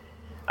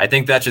I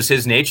think that's just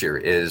his nature,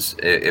 is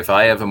if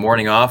I have a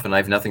morning off and I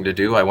have nothing to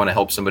do, I want to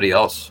help somebody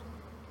else.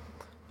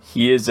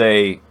 He is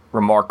a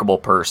remarkable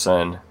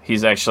person.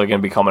 He's actually going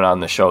to be coming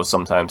on the show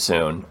sometime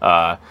soon.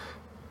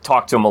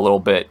 Talk to him a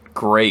little bit.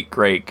 Great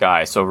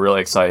guy. So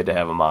really excited to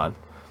have him on.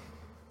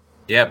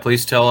 Yeah,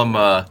 please tell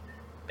him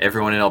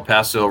everyone in El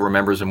Paso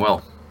remembers him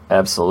well.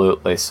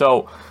 Absolutely.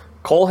 So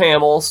Cole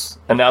Hamels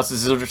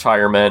announces his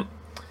retirement.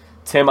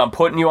 Tim, I'm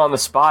putting you on the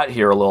spot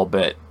here a little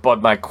bit,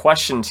 but my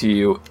question to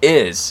you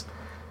is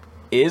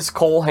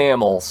Cole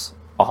Hamels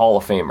a Hall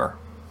of Famer?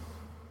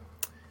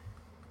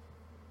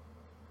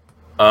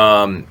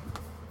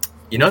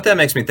 You know what that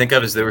makes me think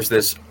of is there's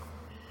this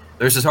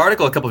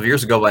article a couple of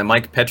years ago by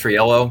Mike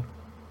Petriello,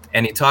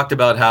 and he talked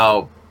about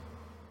how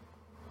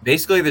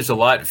basically there's a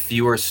lot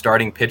fewer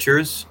starting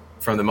pitchers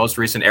from the most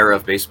recent era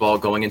of baseball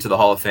going into the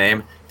Hall of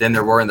Fame than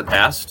there were in the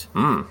past,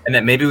 and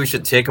that maybe we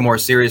should take a more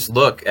serious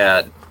look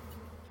at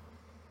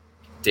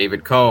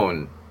David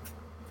Cohn,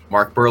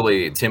 Mark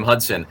Burley, Tim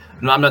Hudson.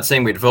 I'm not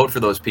saying we'd vote for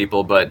those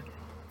people, but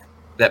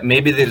that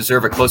maybe they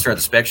deserve a closer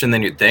inspection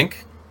than you'd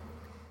think.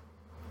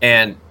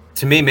 And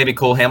to me, maybe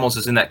Cole Hamels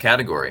is in that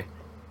category.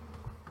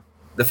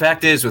 The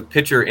fact is, with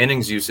pitcher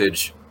innings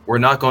usage, we're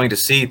not going to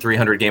see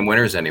 300-game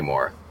winners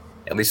anymore,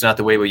 at least not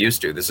the way we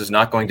used to. This is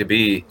not going to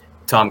be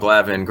Tom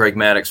Glavine, Greg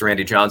Maddux,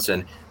 Randy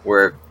Johnson,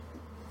 where,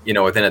 you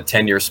know, within a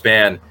 10-year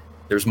span,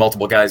 there's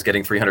multiple guys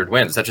getting 300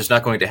 wins. That's just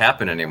not going to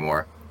happen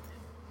anymore.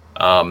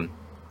 And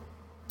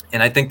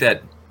I think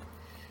that,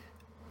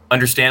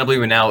 understandably,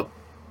 we now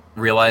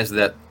realize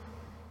that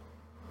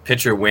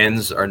pitcher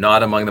wins are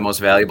not among the most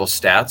valuable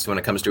stats when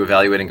it comes to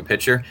evaluating a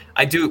pitcher.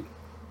 I do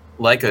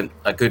like a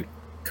good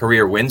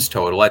career wins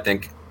total. I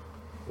think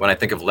when I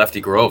think of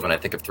Lefty Grove and I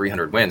think of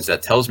 300 wins,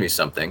 that tells me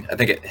something. I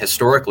think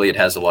historically it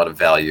has a lot of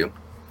value.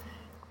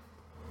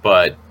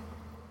 But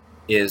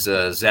is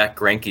Zach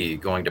Greinke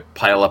going to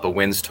pile up a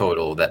wins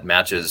total that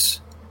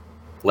matches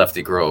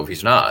Lefty Grove?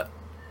 He's not.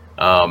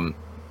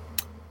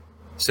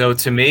 So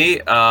to me,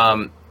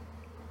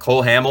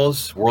 Cole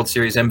Hamels, World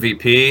Series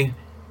MVP.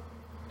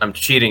 I'm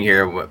cheating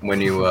here.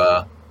 When you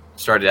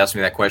started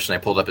asking me that question, I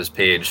pulled up his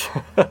page.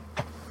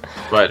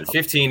 But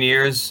 15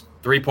 years,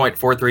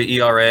 3.43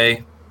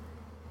 ERA,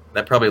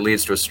 that probably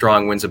leads to a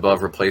strong wins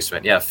above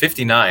replacement. Yeah,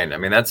 59. I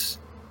mean, that's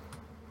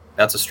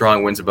a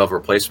strong wins above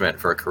replacement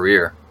for a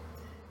career.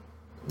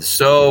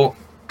 So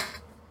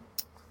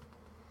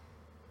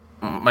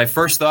my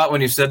first thought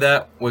when you said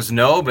that was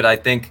no, but I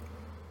think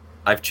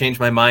I've changed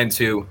my mind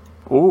to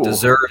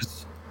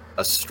deserves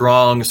a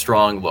strong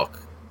look.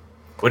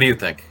 What do you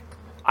think?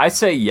 I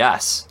say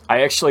yes.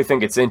 I actually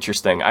think it's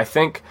interesting. I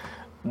think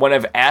when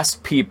I've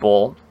asked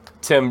people,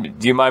 Tim,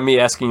 do you mind me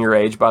asking your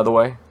age, by the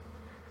way?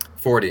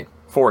 40.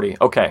 40,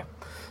 okay.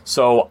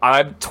 So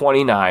I'm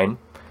 29,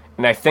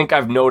 and I think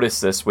I've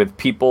noticed this with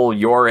people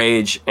your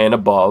age and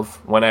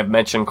above. When I've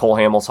mentioned Cole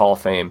Hamels Hall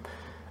of Fame,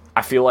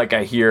 I feel like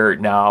I hear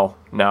now,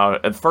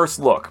 at first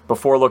look,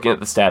 before looking at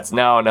the stats,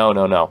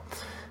 no.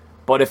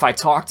 But if I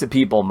talk to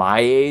people my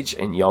age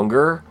and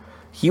younger,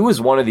 he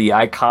was one of the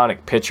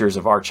iconic pitchers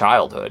of our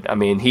childhood. I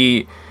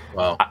mean,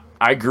 Wow.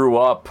 I grew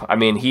up,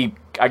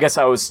 I guess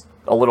I was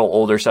a little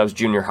older, so I was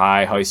junior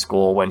high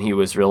school when he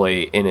was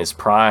really in his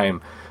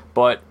prime.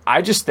 But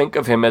I just think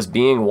of him as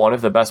being one of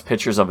the best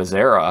pitchers of his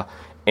era.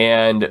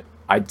 And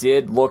I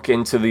did look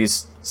into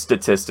these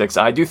statistics.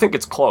 I do think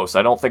it's close.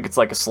 I don't think it's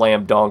like a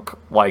slam dunk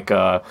like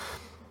Roy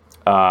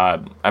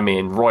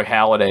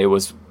Halladay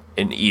was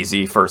an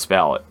easy first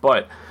ballot.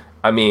 But,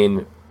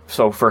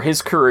 so for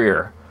his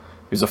career,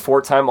 he was a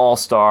 4-time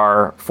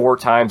All-Star. 4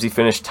 times he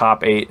finished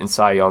top 8 in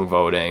Cy Young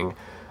voting.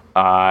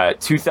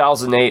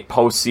 2008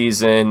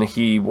 postseason,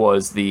 he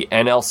was the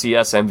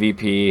NLCS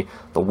MVP,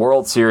 the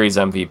World Series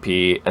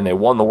MVP, and they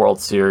won the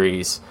World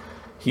Series.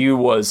 He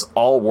was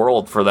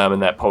all-world for them in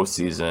that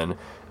postseason.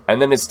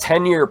 And then his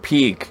 10-year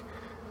peak,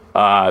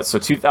 so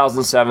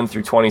 2007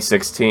 through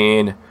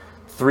 2016,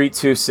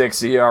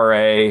 3.26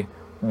 ERA,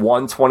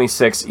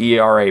 1.26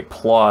 ERA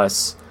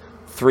plus,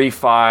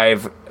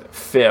 3.5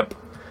 FIP.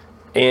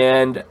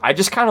 And I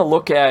just kind of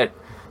look at,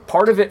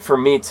 part of it for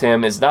me,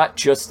 Tim, is not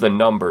just the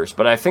numbers,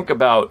 but I think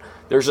about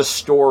there's a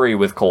story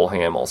with Cole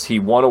Hamels. He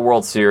won a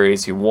World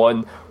Series. He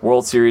won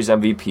World Series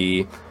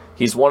MVP.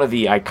 He's one of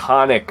the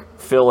iconic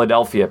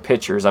Philadelphia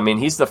pitchers. I mean,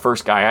 he's the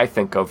first guy I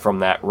think of from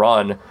that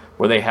run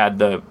where they had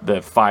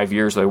the 5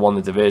 years they won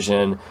the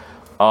division.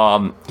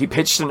 He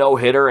pitched a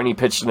no-hitter and he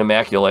pitched an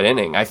immaculate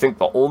inning. I think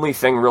the only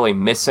thing really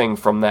missing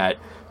from that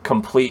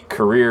complete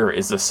career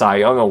is the Cy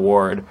Young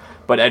Award,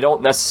 but I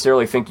don't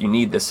necessarily think you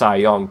need the Cy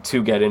Young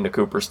to get into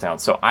Cooperstown.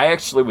 So I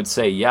actually would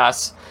say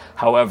yes.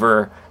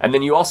 However, and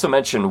then you also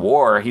mentioned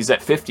WAR. He's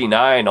at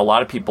 59. A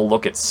lot of people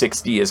look at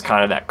 60 as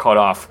kind of that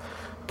cutoff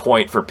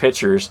point for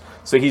pitchers.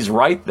 So he's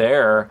right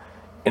there.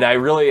 And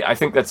I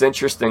think that's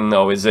interesting,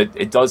 though, is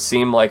it does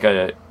seem like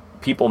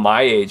people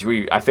my age,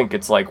 I think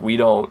it's like we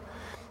don't,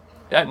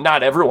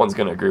 not everyone's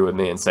going to agree with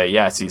me and say,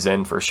 yes, he's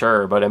in for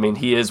sure. But, I mean,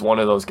 he is one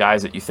of those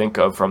guys that you think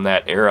of from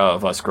that era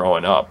of us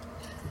growing up.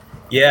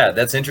 Yeah,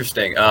 that's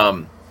interesting.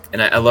 And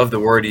I love the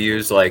word you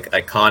use, like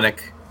iconic,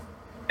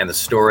 and the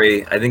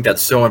story. I think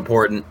that's so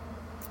important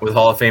with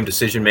Hall of Fame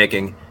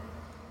decision-making,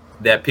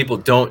 that people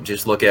don't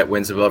just look at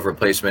wins above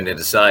replacement and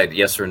decide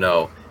yes or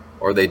no,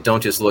 or they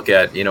don't just look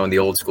at, in the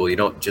old school, you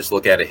don't just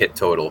look at a hit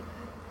total.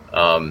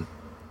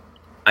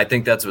 I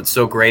think that's what's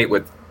so great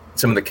with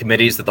some of the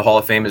committees that the Hall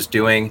of Fame is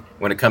doing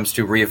when it comes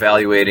to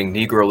reevaluating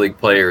Negro League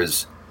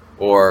players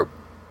or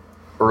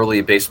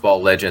early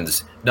baseball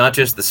legends, not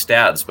just the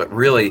stats, but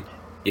really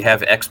you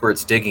have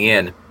experts digging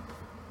in.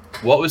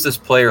 What was this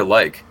player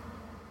like?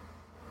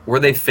 Were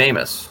they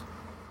famous?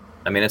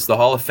 I mean, it's the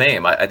Hall of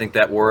Fame. I think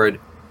that word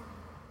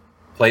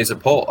plays a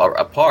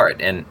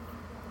part. And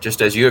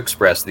just as you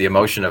expressed, the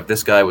emotion of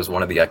this guy was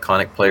one of the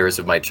iconic players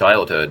of my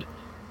childhood.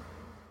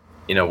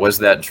 Was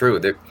that true?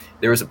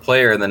 There was a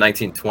player in the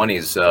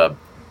 1920s,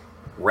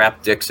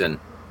 Rap Dixon,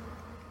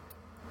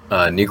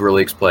 Negro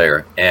Leagues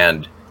player.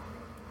 And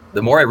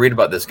the more I read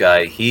about this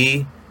guy,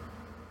 he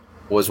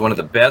was one of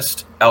the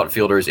best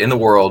outfielders in the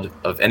world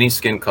of any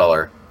skin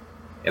color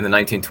in the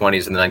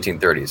 1920s and the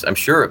 1930s. I'm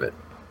sure of it.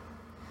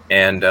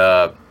 And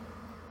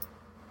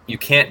you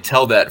can't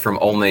tell that from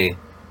only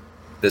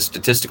the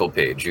statistical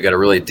page. You got to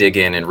really dig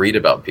in and read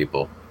about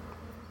people.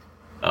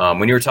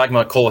 When you were talking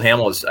about Cole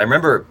Hamels, I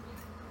remember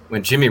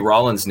when Jimmy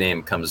Rollins'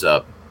 name comes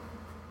up,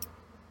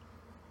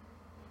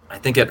 I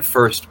think at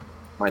first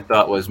my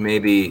thought was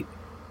maybe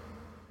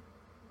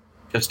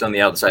just on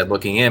the outside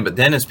looking in, but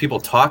then as people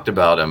talked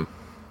about him,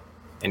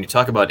 and you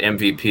talk about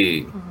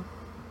MVP,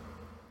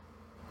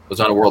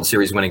 was on a World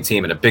Series winning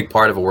team and a big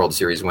part of a World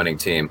Series winning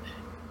team.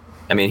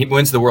 I mean, he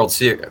wins the World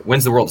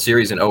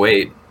Series in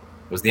 08,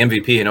 was the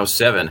MVP in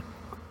 07.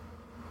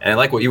 And I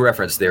like what you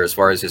referenced there as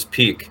far as his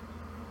peak.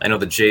 I know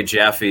the Jay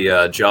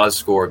Jaffe Jaws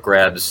score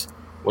grabs,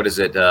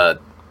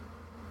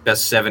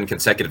 best 7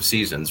 consecutive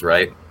seasons,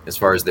 right? As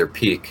far as their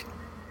peak.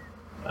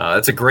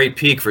 That's a great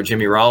peak for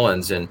Jimmy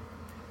Rollins. And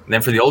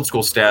then for the old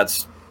school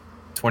stats,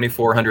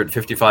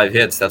 2,455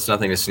 hits, that's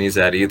nothing to sneeze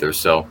at either.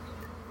 So,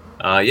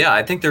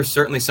 I think there's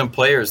certainly some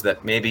players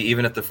that maybe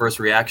even if the first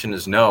reaction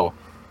is no,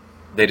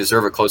 they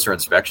deserve a closer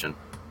inspection.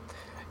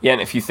 Yeah,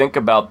 and if you think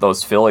about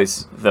those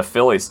Phillies, the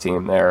Phillies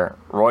team there,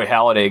 Roy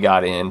Halladay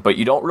got in, but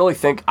you don't really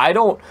think, I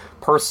don't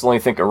personally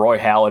think of Roy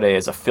Halladay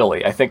as a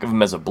Philly. I think of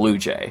him as a Blue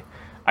Jay.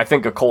 I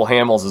think of Cole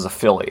Hamels as a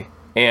Philly.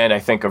 And I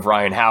think of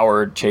Ryan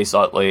Howard, Chase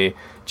Utley,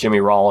 Jimmy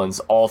Rollins,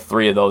 all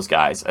three of those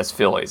guys as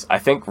Phillies. I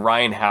think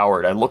Ryan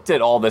Howard, I looked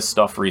at all this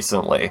stuff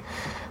recently,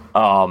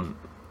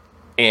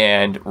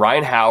 and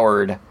Ryan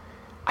Howard,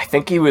 I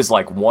think he was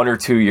like 1 or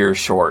 2 years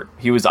short.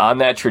 He was on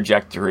that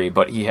trajectory,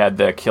 but he had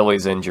the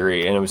Achilles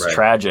injury, and it was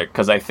tragic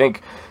because I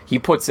think he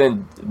puts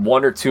in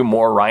 1 or 2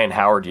 more Ryan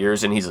Howard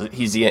years, and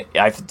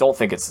I don't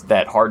think it's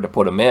that hard to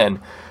put him in.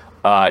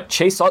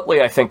 Chase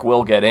Utley, I think,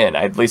 will get in.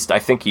 At least I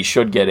think he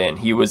should get in.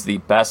 He was the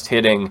best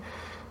hitting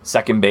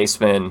second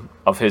baseman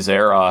of his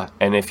era,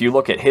 and if you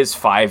look at his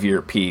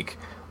 5-year peak,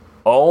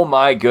 oh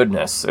my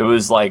goodness, it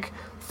was like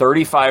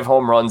 35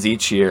 home runs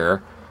each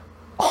year,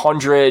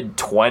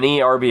 120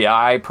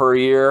 RBI per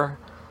year,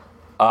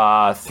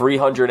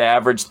 300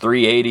 average,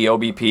 380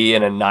 OBP,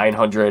 and a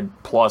 900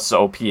 plus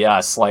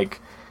OPS.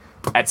 Like,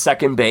 at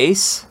second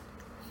base?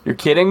 You're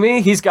kidding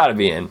me? He's got to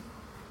be in.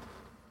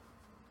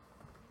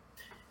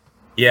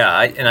 Yeah,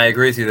 I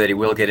agree with you that he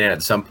will get in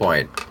at some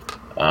point.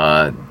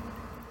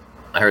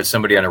 I heard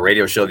somebody on a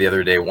radio show the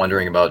other day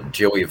wondering about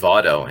Joey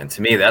Votto, and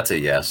to me, that's a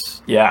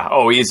yes.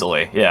 Yeah,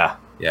 easily, yeah.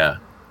 Yeah,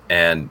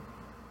 and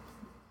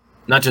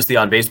not just the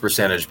on-base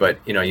percentage, but,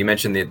 you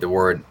mentioned the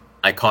word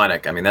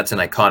iconic. I mean, that's an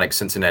iconic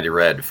Cincinnati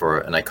Red for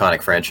an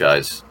iconic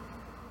franchise.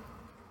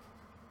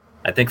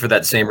 I think for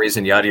that same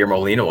reason, Yadier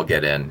Molina will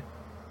get in.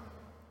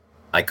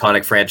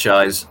 Iconic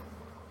franchise,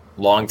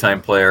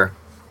 longtime player.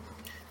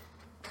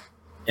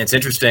 It's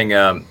interesting,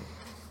 the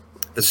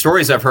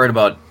stories I've heard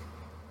about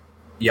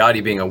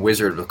Yadi being a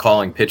wizard with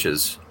calling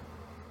pitches.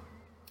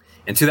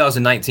 In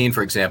 2019,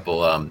 for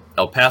example,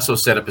 El Paso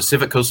set a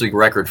Pacific Coast League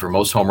record for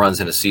most home runs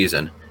in a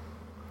season,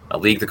 a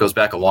league that goes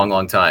back a long,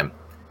 long time.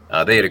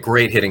 They had a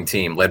great hitting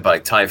team led by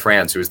Ty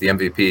France, who was the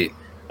MVP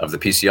of the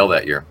PCL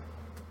that year.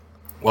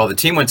 Well, the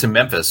team went to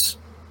Memphis,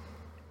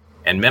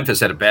 and Memphis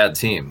had a bad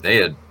team. They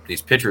had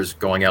these pitchers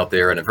going out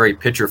there in a very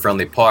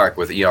pitcher-friendly park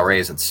with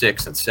ERAs at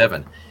 6 and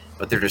 7.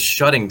 But they're just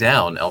shutting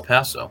down El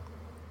Paso.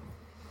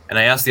 And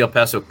I asked the El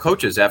Paso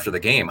coaches after the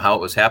game how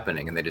it was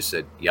happening, and they just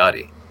said,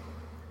 Yadier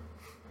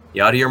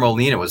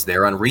Molina was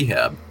there on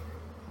rehab.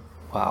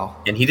 Wow.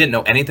 And he didn't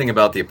know anything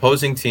about the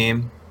opposing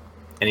team,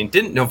 and he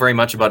didn't know very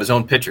much about his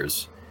own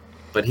pitchers.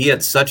 But he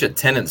had such a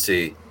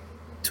tendency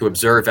to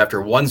observe after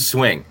one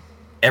swing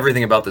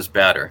everything about this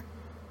batter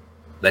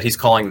that he's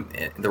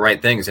calling the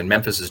right things, and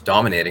Memphis is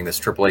dominating this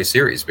AAA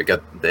series because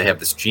they have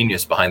this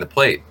genius behind the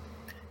plate.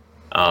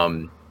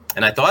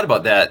 And I thought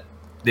about that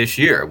this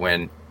year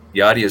when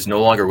Yadi is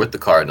no longer with the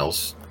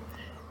Cardinals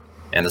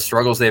and the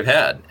struggles they've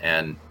had.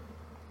 And,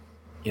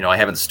 I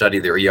haven't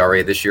studied their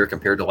ERA this year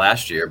compared to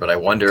last year, but I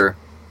wonder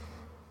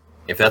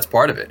if that's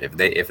part of it.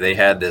 If they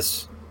had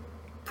this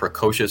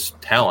precocious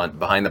talent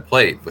behind the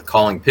plate with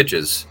calling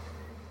pitches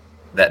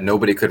that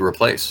nobody could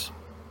replace.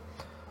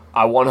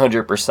 I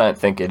 100%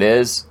 think it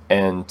is.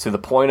 And to the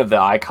point of the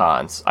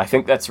icons, I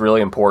think that's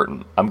really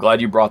important. I'm glad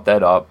you brought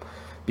that up.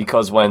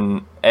 Because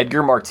when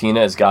Edgar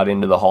Martinez got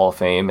into the Hall of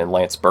Fame and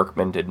Lance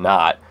Berkman did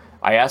not,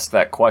 I asked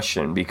that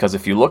question because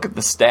if you look at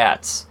the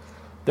stats,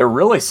 they're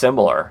really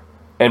similar.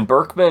 And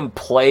Berkman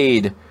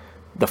played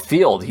the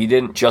field. He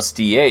didn't just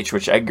DH,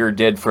 which Edgar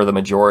did for the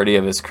majority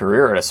of his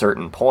career at a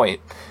certain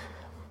point.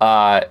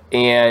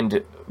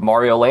 And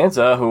Mario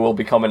Lanza, who will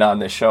be coming on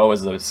this show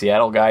as the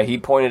Seattle guy, he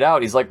pointed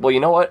out, he's like, well, you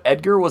know what?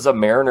 Edgar was a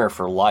Mariner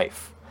for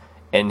life.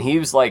 And he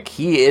was like,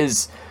 he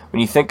is... When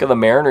you think of the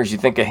Mariners, you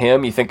think of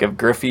him, you think of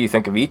Griffey, you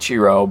think of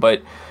Ichiro,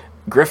 but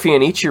Griffey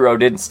and Ichiro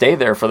didn't stay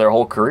there for their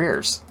whole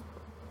careers.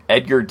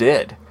 Edgar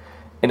did.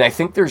 And I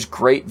think there's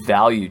great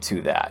value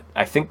to that.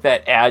 I think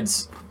that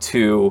adds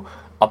to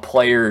a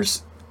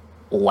player's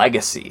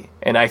legacy.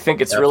 And I think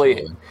it's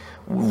really,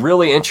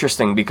 really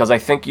interesting because I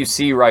think you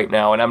see right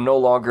now, and I'm no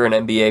longer an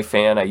NBA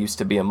fan, I used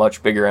to be a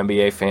much bigger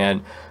NBA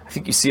fan. I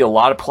think you see a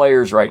lot of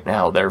players right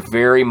now, they're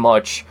very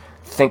much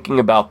thinking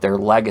about their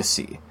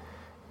legacy.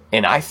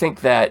 And I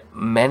think that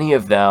many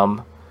of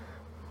them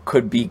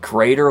could be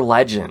greater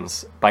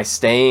legends by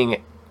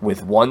staying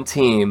with one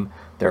team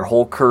their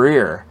whole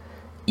career.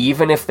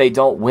 Even if they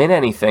don't win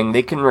anything,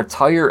 they can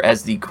retire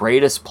as the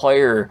greatest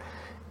player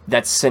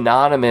that's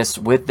synonymous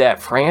with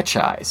that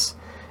franchise.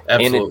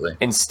 Absolutely. And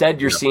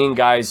instead, you're seeing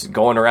guys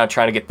going around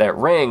trying to get that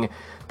ring.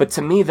 But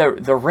to me, the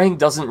ring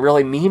doesn't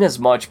really mean as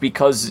much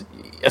because,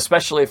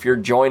 especially if you're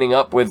joining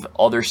up with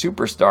other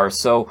superstars.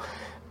 So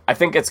I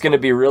think it's going to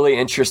be really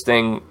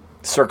interesting,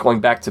 circling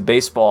back to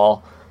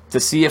baseball, to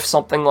see if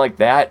something like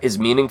that is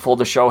meaningful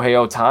to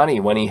Shohei Ohtani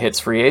when he hits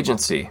free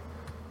agency.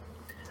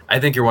 I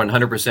think you're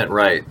 100%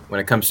 right when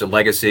it comes to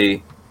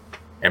legacy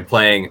and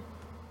playing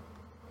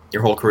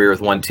your whole career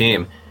with one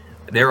team.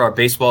 There are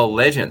baseball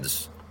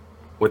legends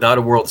without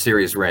a World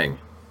Series ring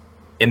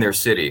in their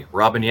city.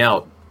 Robin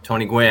Yount,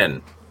 Tony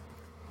Gwynn.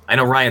 I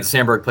know Ryan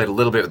Sandberg played a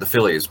little bit with the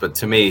Phillies, but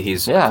to me,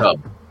 he's a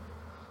Cub.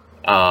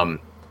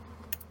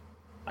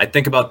 I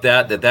think about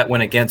that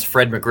went against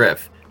Fred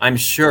McGriff. I'm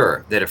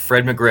sure that if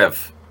Fred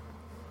McGriff,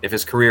 if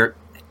his career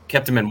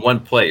kept him in one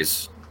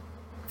place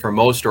for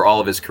most or all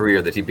of his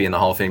career, that he'd be in the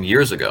Hall of Fame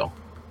years ago.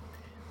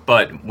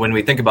 But when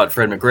we think about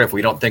Fred McGriff,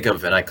 we don't think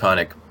of an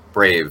iconic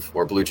Brave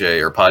or Blue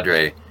Jay or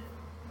Padre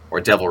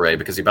or Devil Ray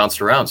because he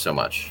bounced around so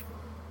much.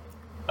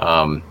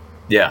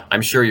 Yeah,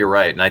 I'm sure you're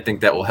right, and I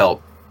think that will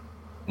help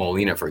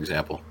Molina, for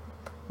example.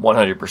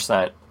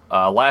 100%.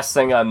 Last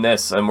thing on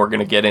this, and we're going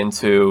to get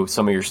into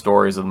some of your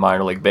stories of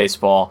minor league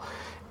baseball,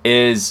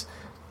 is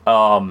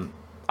I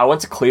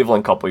went to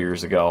Cleveland a couple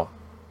years ago.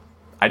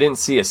 I didn't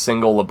see a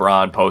single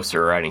LeBron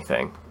poster or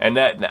anything. And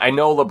that I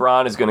know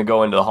LeBron is going to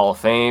go into the Hall of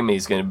Fame.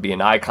 He's going to be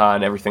an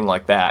icon, everything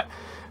like that.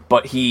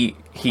 But he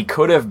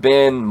could have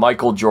been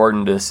Michael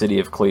Jordan to the city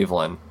of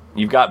Cleveland.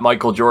 You've got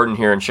Michael Jordan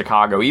here in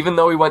Chicago. Even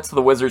though he went to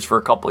the Wizards for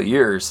a couple of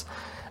years,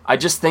 I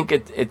just think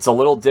it's a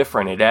little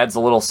different. It adds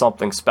a little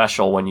something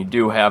special when you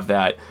do have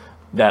that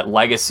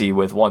legacy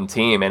with one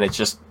team. And it's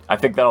just, I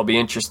think that'll be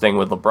interesting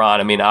with LeBron.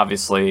 I mean,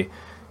 obviously,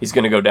 he's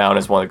going to go down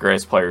as one of the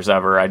greatest players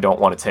ever. I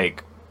don't want to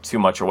take too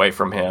much away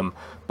from him,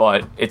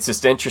 but it's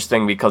just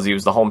interesting because he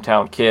was the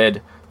hometown kid,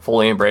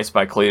 fully embraced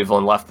by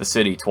Cleveland, left the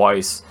city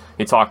twice.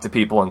 He talked to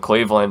people in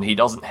Cleveland. He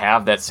doesn't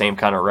have that same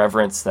kind of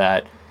reverence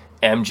that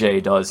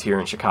MJ does here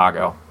in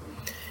Chicago.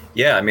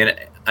 Yeah, I mean,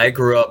 I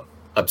grew up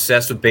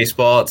obsessed with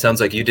baseball. It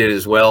sounds like you did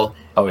as well.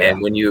 Oh, yeah.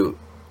 And when you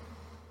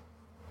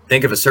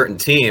think of a certain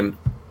team,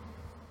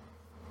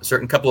 a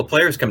certain couple of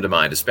players come to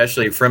mind,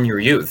 especially from your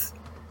youth.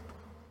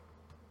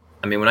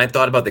 I mean, when I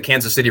thought about the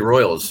Kansas City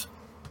Royals,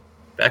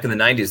 back in the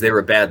 90s, they were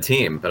a bad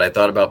team, but I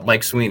thought about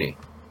Mike Sweeney.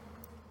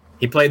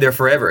 He played there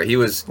forever. He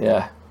was,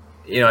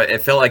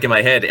 it felt like in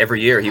my head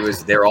every year he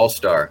was their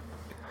all-star.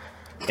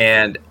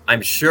 And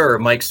I'm sure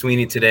Mike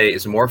Sweeney today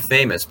is more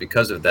famous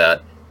because of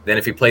that than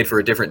if he played for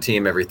a different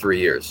team every 3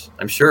 years.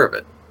 I'm sure of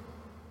it.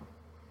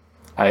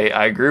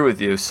 I agree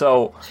with you.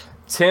 So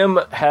Tim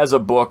has a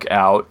book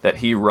out that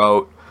he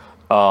wrote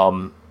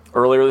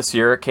earlier this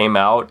year. It came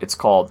out. It's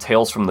called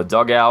Tales from the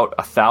Dugout,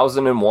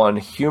 1001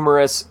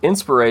 Humorous,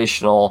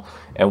 Inspirational,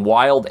 and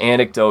Wild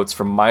Anecdotes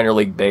from Minor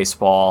League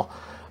Baseball.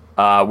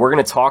 We're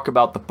going to talk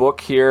about the book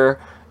here.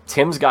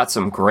 Tim's got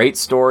some great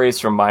stories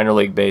from minor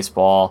league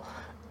baseball.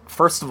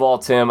 First of all,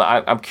 Tim,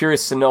 I'm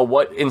curious to know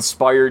what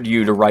inspired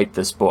you to write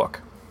this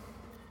book.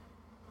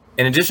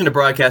 In addition to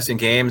broadcasting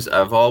games,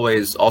 I've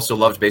always also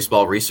loved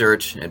baseball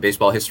research and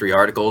baseball history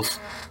articles.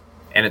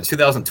 And in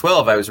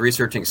 2012, I was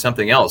researching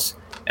something else,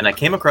 and I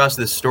came across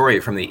this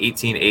story from the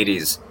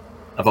 1880s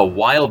of a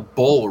wild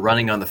bull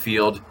running on the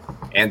field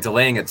and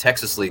delaying a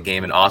Texas League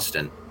game in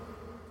Austin.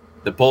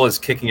 The bull is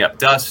kicking up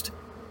dust.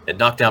 It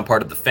knocked down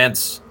part of the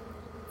fence.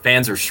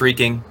 Fans are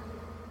shrieking.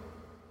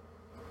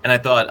 And I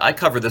thought, I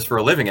cover this for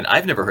a living, and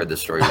I've never heard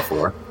this story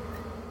before.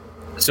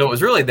 So it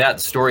was really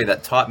that story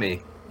that taught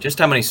me just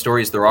how many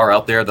stories there are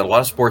out there that a lot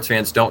of sports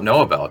fans don't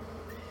know about.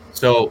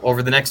 So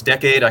over the next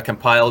decade, I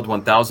compiled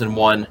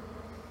 1001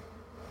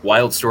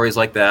 wild stories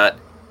like that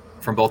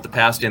from both the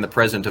past and the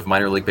present of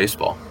minor league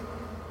baseball.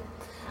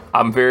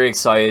 I'm very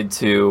excited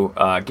to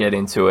get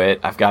into it.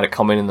 I've got it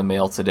coming in the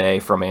mail today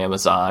from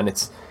Amazon.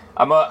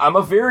 I'm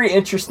a very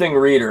interesting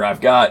reader.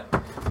 I've got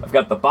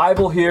the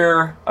Bible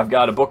here. I've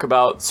got a book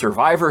about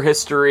survivor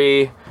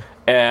history,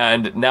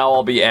 and now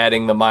I'll be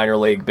adding the minor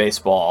league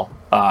baseball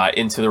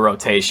into the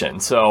rotation.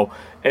 So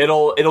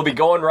it'll be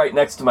going right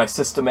next to my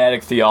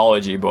systematic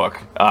theology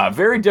book.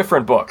 Very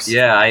different books.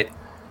 Yeah,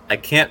 I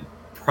can't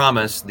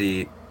promise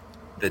the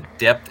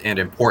depth and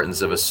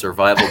importance of a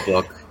survival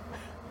book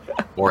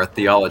or a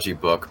theology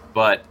book,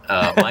 but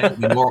mine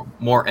will be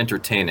more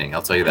entertaining,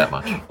 I'll tell you that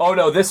much. Oh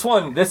no, this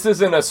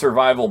isn't a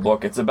survival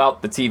book. It's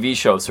about the TV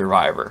show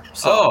Survivor.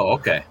 So,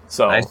 okay.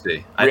 So I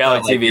see.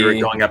 Reality TV. You were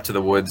going up to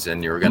the woods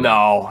and you were going to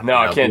No,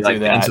 I can't do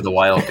that. Into the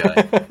wild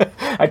guy.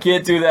 I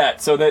can't do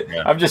that. So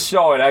I'm just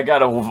showing I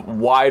got a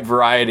wide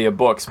variety of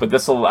books, but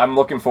I'm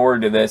looking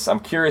forward to this. I'm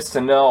curious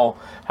to know,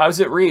 how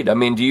does it read? I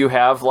mean, do you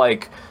have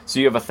so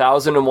you have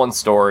 1001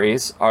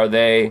 stories. Are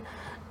they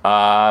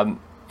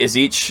is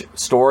each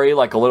story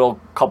like a little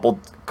couple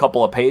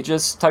of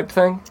pages type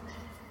thing?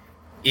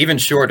 Even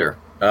shorter.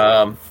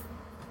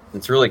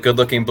 It's a really good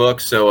looking book.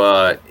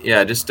 So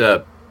just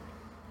what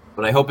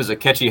I hope is a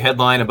catchy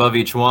headline above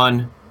each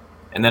one,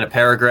 and then a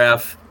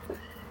paragraph.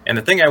 And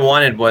the thing I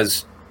wanted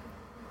was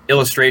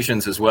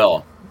illustrations as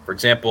well. For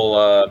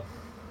example,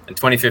 in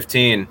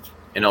 2015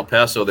 in El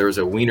Paso, there was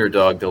a wiener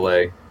dog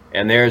delay,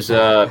 and there's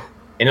an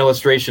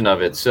illustration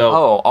of it.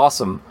 So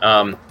awesome.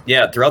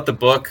 Throughout the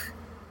book,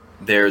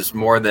 there's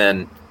more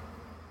than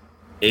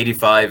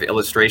 85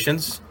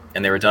 illustrations,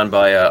 and they were done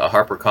by a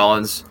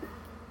HarperCollins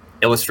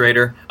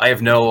illustrator. I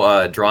have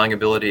no drawing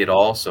ability at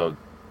all, so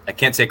I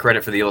can't take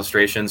credit for the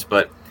illustrations,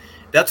 but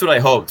that's what I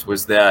hoped,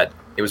 was that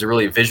it was a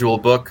really visual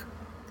book.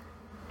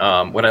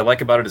 What I like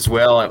about it as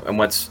well, and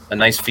what's a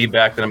nice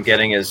feedback that I'm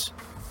getting, is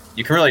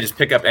you can really just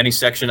pick up any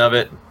section of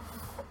it.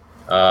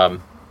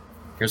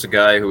 Here's a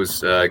guy who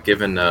was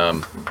given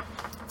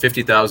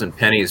 50,000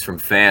 pennies from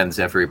fans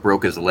after he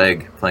broke his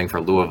leg playing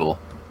for Louisville.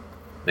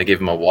 They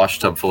gave him a wash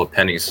tub full of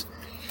pennies.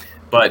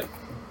 But,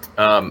 the thing I wanted was that it was a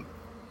really visual book. You can really just pick up any section of it. Here's a guy who was given 50,000 pennies from fans after he broke his leg playing for Louisville. They gave him a wash tub full of pennies. But, the thing I wanted was that it was a really visual book. You can really just pick up any section of it. Here's a guy who was given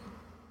 50,000 pennies from fans after he broke his leg playing for Louisville. They gave him a wash tub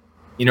full of pennies. But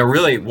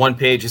really one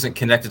page isn't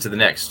connected to the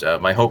next.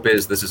 My hope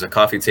is this is a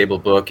coffee table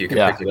book. You can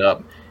pick it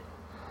up,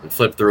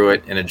 flip through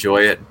it, and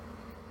enjoy it.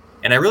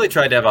 And I really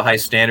tried to have a high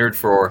standard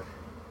for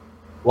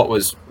what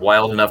was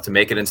wild enough to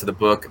make it into the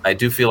book. I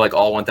do feel like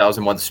all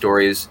 1001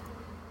 stories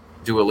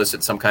do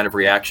elicit some kind of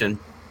reaction.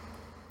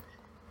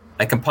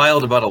 I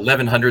compiled about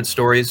 1,100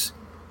 stories.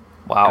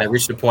 Wow. And I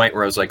reached a point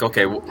where I was like,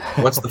 okay,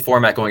 what's the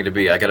format going to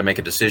be? I got to make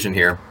a decision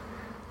here.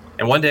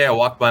 And one day I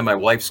walked by my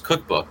wife's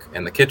cookbook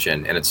in the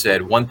kitchen, and it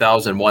said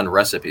 1001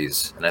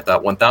 recipes. And I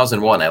thought,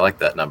 1001, I like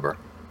that number.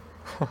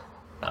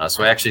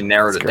 So I actually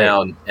narrowed it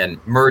down and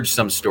merged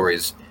some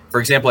stories. For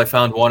example, I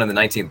found one in the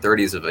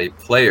 1930s of a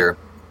player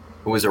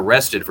who was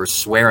arrested for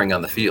swearing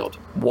on the field.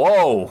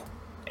 Whoa.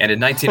 And in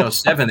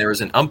 1907, there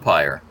was an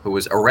umpire who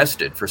was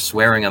arrested for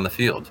swearing on the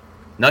field.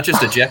 Not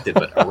just ejected,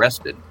 but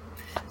arrested.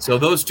 So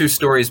those two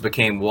stories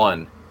became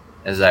one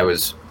as I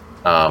was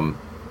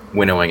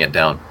winnowing it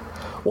down.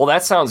 Well,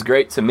 that sounds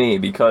great to me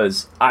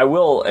because I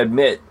will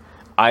admit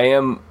I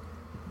am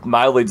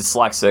mildly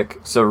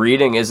dyslexic, so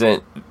reading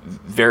isn't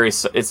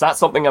it's not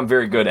something I'm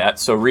very good at.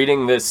 So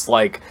reading this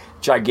like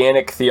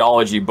gigantic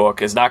theology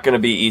book is not going to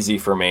be easy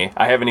for me.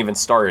 I haven't even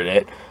started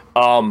it.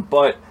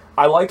 But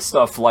I like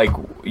stuff like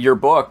your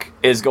book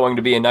is going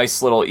to be a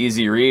nice little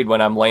easy read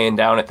when I'm laying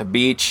down at the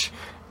beach,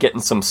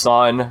 getting some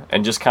sun,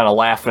 and just kind of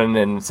laughing.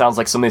 And it sounds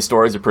like some of these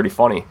stories are pretty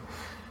funny.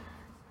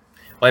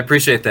 Well, I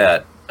appreciate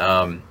that.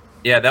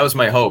 Yeah, that was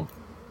my hope.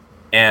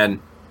 And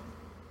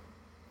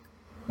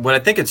what I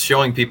think it's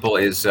showing people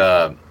is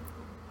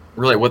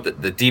really what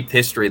the deep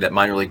history that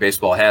minor league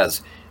baseball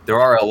has. There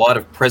are a lot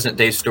of present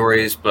day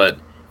stories, but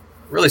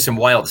really some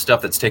wild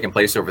stuff that's taken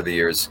place over the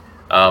years.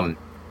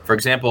 For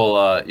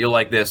example, you'll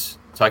like this,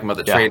 talking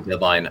about the trade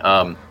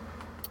deadline.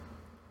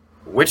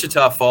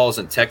 Wichita Falls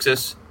in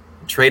Texas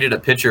traded a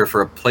pitcher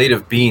for a plate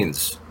of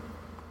beans.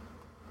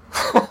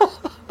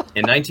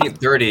 In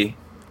 1930,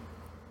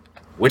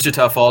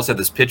 Wichita Falls had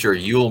this pitcher,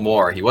 Yule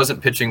Moore. He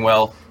wasn't pitching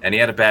well, and he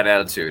had a bad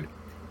attitude.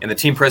 And the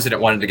team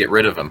president wanted to get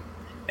rid of him.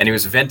 And he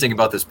was venting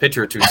about this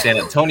pitcher to San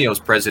Antonio's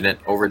president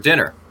over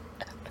dinner.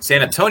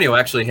 San Antonio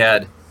actually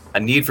had a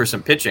need for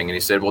some pitching, and he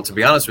said, well, to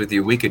be honest with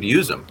you, we could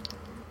use him.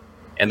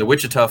 And the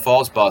Wichita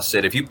Falls boss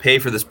said, if you pay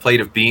for this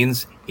plate of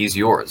beans, he's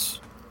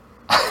yours.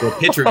 So a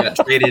pitcher got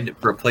traded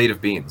for a plate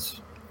of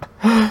beans.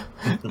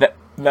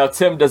 Now,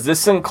 Tim, does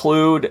this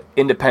include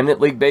independent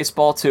league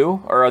baseball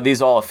too, or are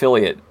these all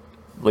affiliate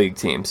league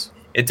teams?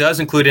 It does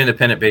include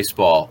independent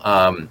baseball,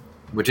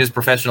 which is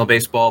professional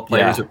baseball.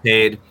 Players are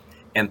paid.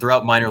 And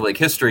throughout minor league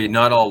history,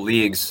 not all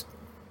leagues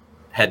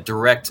had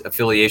direct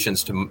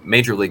affiliations to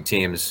major league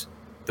teams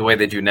the way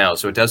they do now.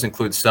 So it does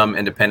include some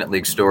independent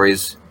league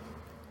stories.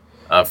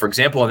 For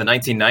example, in the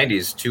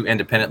 1990s, 2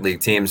 independent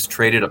league teams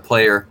traded a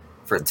player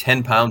for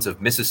 10 pounds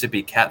of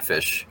Mississippi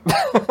catfish.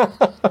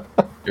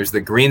 There's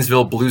the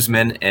Greensville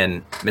Bluesmen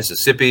in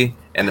Mississippi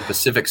and the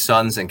Pacific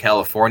Suns in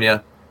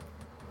California.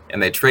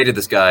 And they traded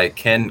this guy,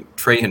 Ken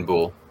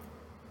Trahenbull,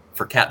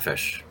 for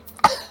catfish.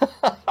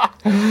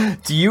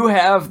 Do you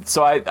have,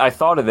 so I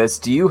thought of this,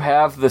 do you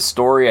have the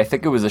story, I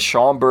think it was the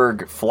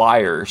Schaumburg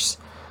Flyers.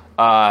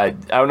 I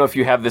don't know if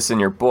you have this in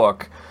your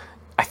book.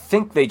 I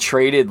think they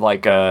traded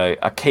like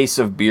a case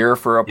of beer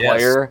for a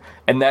player.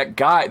 And that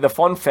guy, the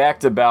fun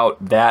fact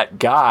about that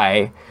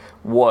guy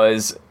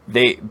was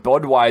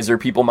Budweiser,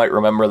 people might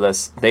remember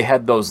this, they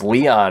had those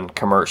Leon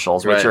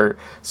commercials, which are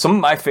some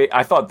of my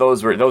I thought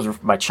those were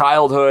my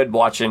childhood,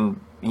 watching,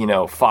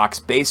 Fox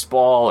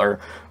baseball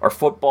or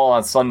football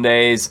on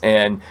Sundays.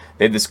 And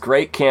they had this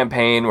great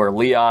campaign where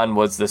Leon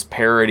was this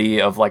parody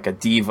of like a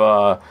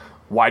diva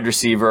wide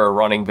receiver or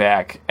running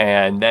back.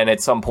 And then at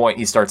some point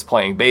he starts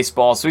playing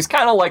baseball. So he's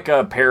kind of like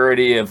a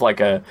parody of like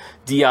a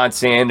Deion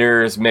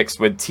Sanders mixed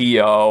with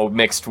T.O.,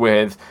 mixed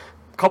with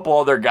a couple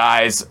other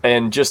guys.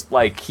 And just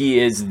like he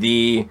is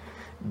the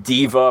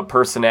diva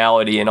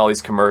personality in all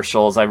these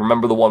commercials. I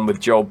remember the one with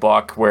Joe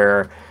Buck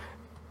where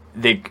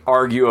they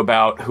argue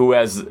about who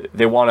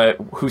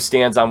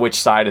stands on which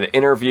side of the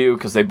interview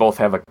because they both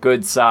have a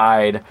good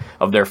side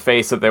of their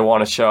face that they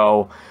want to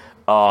show.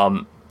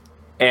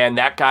 And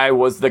that guy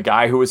was the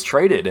guy who was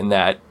traded in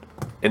that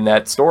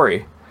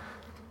story.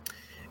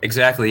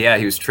 Exactly, yeah.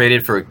 He was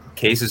traded for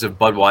cases of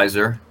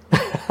Budweiser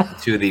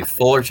to the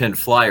Fullerton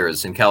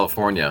Flyers in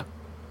California.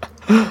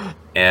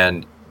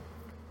 And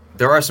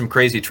there are some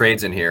crazy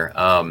trades in here.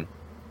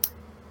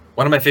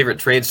 One of my favorite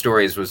trade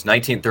stories was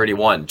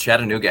 1931.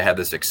 Chattanooga had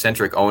this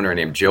eccentric owner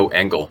named Joe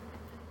Engel.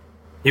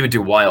 He would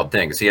do wild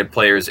things. He had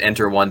players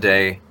enter one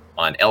day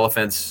on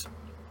elephants.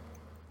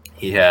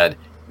 He had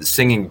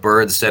singing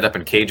birds set up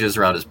in cages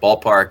around his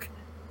ballpark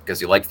because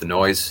he liked the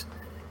noise.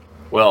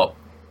 Well,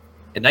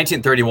 in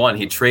 1931,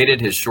 he traded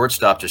his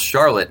shortstop to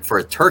Charlotte for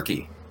a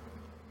turkey.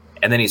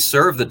 And then he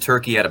served the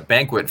turkey at a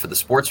banquet for the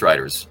sports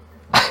writers.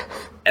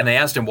 And they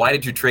asked him, why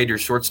did you trade your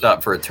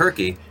shortstop for a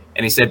turkey?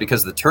 And he said,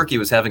 because the turkey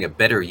was having a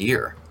better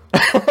year.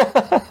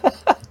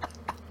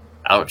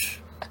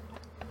 Ouch.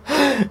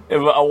 I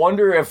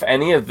wonder if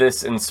any of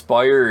this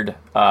inspired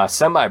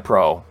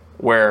Semi-Pro,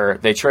 where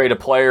they trade a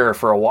player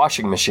for a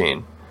washing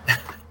machine.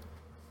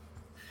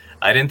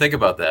 I didn't think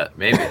about that.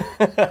 Maybe.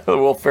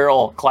 Will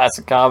Ferrell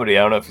classic comedy.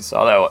 I don't know if you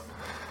saw that one.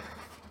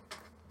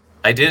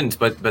 I didn't,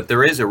 but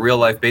there is a real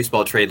life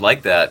baseball trade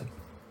like that.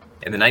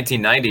 In the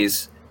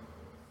 1990s,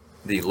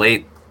 the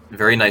late,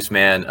 very nice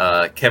man,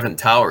 Kevin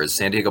Towers,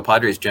 San Diego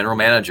Padres general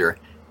manager,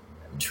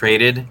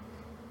 traded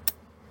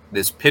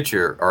this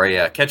pitcher, or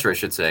a catcher, I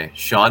should say,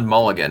 Sean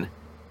Mulligan,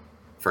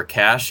 for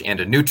cash and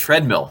a new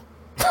treadmill.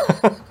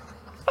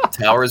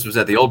 Towers was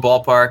at the old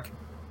ballpark.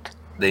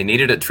 They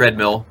needed a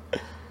treadmill,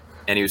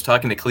 and he was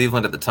talking to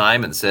Cleveland at the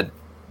time and said,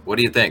 "What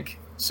do you think?"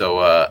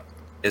 So,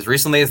 as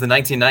recently as the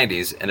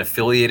 1990s, an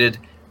affiliated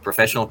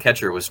professional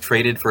catcher was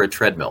traded for a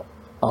treadmill.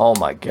 Oh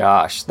my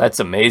gosh, that's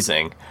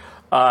amazing.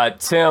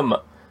 Tim,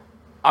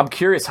 I'm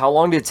curious, how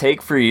long did it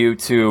take for you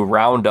to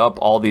round up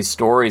all these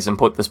stories and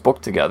put this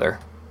book together?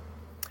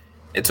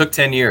 It took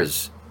 10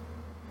 years.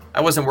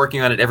 I wasn't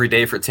working on it every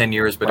day for 10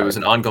 years, but It was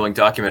an ongoing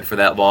document for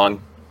that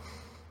long.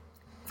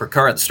 For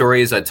current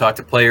stories, I'd talk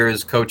to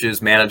players,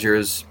 coaches,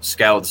 managers,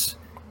 scouts.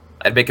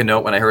 I'd make a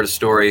note when I heard a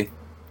story.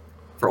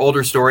 For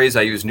older stories,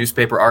 I used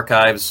newspaper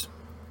archives.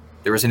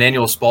 There was an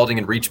annual Spalding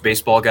and Reach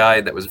baseball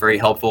guide that was very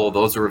helpful.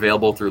 Those are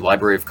available through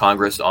Library of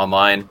Congress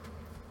online.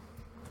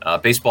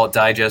 Baseball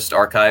Digest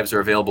archives are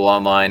available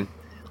online.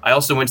 I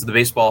also went to the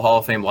Baseball Hall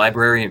of Fame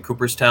Library in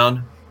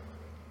Cooperstown,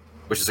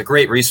 which is a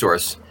great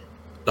resource.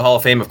 The Hall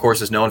of Fame, of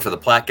course, is known for the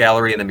plaque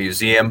gallery and the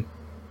museum,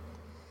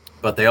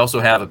 but they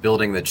also have a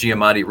building, the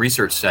Giamatti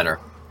Research Center.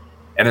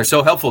 And they're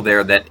so helpful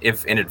there that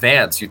if in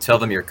advance you tell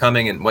them you're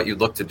coming and what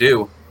you'd look to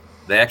do,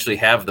 they actually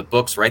have the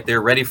books right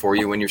there ready for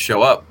you when you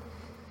show up.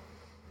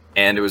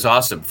 And it was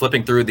awesome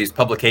flipping through these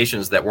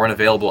publications that weren't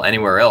available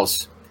anywhere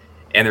else.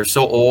 And they're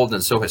so old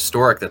and so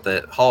historic that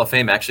the Hall of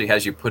Fame actually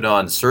has you put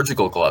on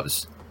surgical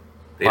gloves.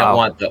 They don't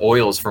want the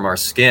oils from our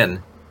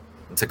skin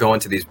to go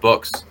into these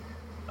books.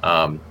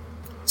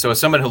 So as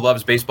someone who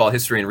loves baseball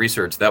history and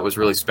research, that was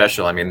really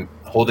special. I mean,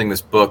 holding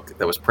this book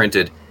that was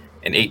printed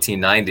in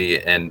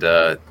 1890, and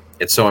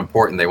it's so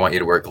important they want you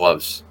to wear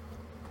gloves.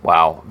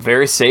 Wow,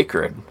 very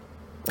sacred.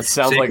 It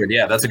sounds sacred, like,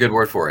 yeah, that's a good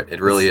word for it. It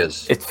really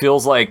is. It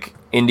feels like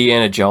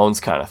Indiana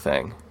Jones kind of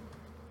thing.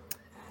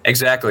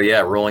 Exactly,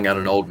 yeah, rolling out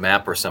an old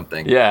map or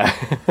something. Yeah.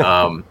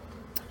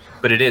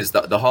 But it is.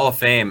 The Hall of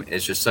Fame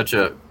is just such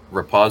a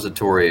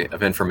repository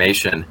of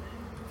information.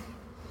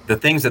 The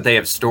things that they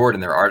have stored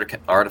in their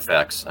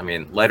artifacts, I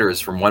mean,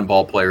 letters from one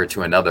ball player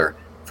to another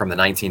from the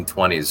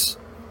 1920s.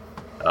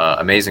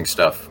 Amazing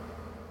stuff.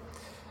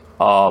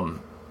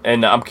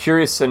 And I'm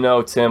curious to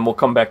know, Tim, we'll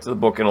come back to the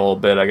book in a little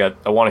bit.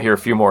 I want to hear a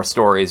few more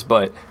stories,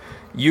 but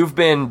you've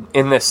been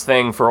in this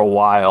thing for a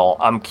while.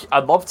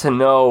 I'd love to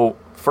know,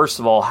 first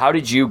of all, how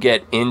did you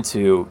get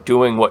into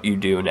doing what you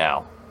do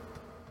now?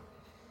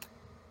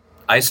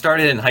 I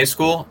started in high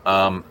school.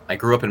 I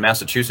grew up in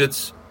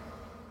Massachusetts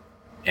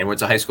and went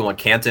to high school in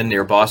Canton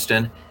near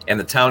Boston. And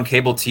the town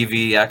cable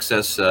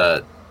access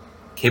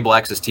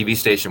TV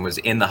station was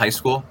in the high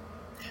school.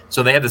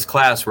 So they had this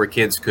class where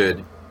kids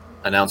could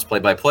announce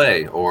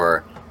play-by-play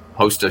or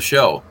host a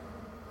show.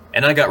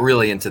 And I got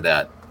really into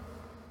that.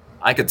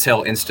 I could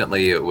tell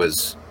instantly it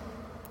was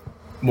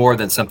more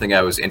than something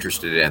I was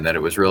interested in, that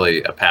it was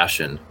really a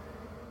passion.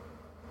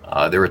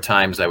 There were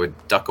times I would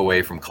duck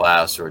away from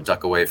class or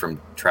duck away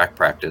from track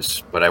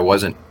practice, but I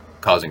wasn't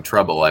causing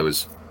trouble. I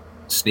was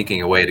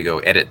sneaking away to go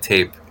edit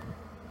tape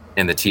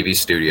in the TV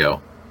studio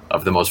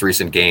of the most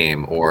recent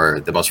game or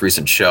the most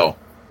recent show.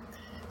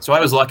 So I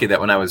was lucky that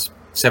when I was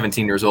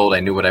 17 years old, I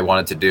knew what I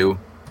wanted to do.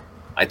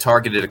 I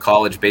targeted a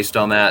college based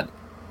on that,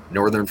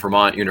 Northern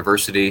Vermont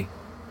University.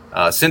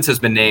 Since has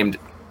been named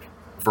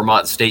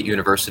Vermont State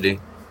University,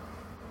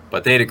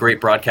 but they had a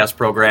great broadcast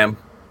program.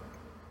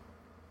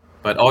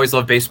 But always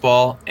loved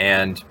baseball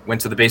and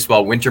went to the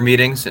baseball winter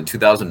meetings in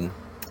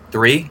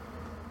 2003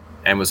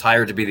 and was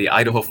hired to be the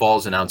Idaho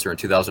Falls announcer in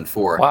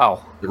 2004.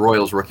 Wow. The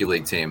Royals rookie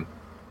league team.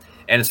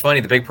 And it's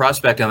funny, the big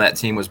prospect on that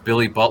team was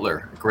Billy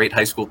Butler, a great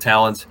high school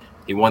talent.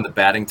 He won the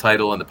batting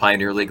title in the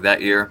Pioneer League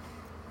that year.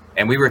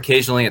 And we were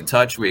occasionally in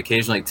touch. We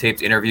occasionally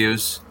taped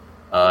interviews.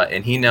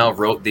 And he now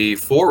wrote the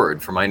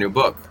foreword for my new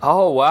book.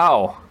 Oh,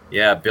 wow.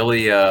 Yeah,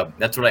 Billy,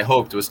 that's what I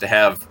hoped, was to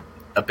have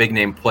a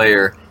big-name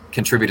player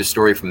contribute a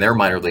story from their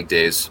minor league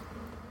days.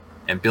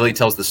 And Billy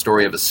tells the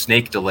story of a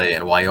snake delay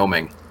in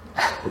Wyoming.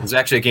 It was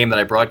actually a game that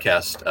I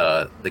broadcast,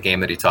 the game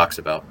that he talks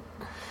about.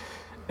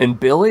 And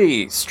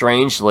Billy,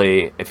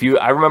 strangely,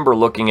 I remember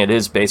looking at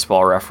his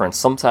baseball reference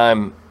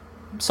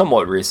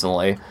somewhat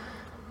recently,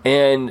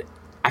 and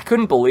I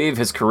couldn't believe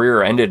his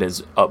career ended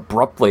as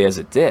abruptly as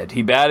it did.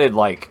 He batted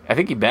I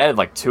think he batted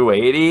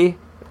 280,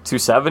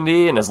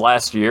 270 in his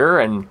last year,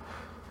 and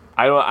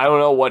I don't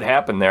know what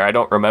happened there. I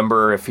don't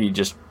remember if he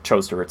just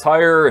chose to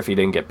retire, if he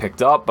didn't get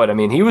picked up, but I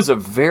mean, he was a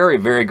very,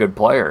 very good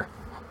player.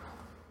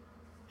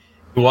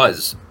 He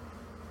was.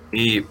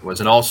 He was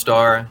an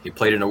all-star. He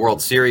played in a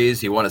World Series.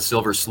 He won a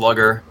Silver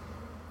Slugger.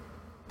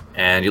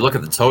 And you look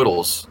at the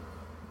totals.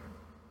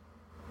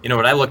 You know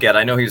what I look at?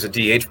 I know he was a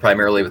DH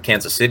primarily with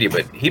Kansas City,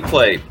 but he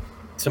played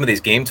some of these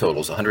game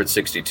totals,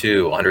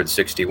 162,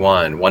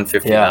 161,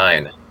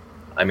 159. Yeah.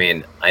 I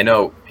mean, I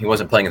know he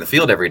wasn't playing in the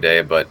field every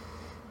day, but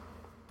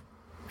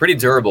pretty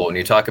durable when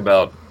you talk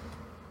about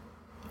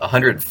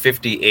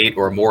 158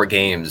 or more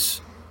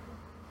games,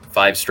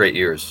 5 straight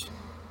years.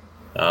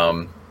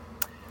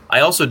 I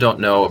also don't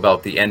know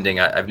about the ending.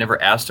 I've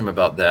never asked him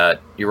about that.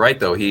 You're right,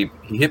 though. He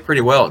hit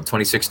pretty well in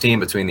 2016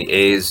 between the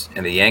A's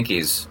and the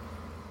Yankees.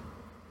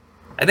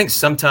 I think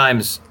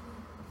sometimes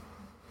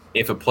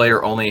if a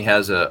player only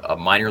has a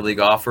minor league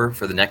offer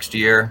for the next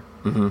year,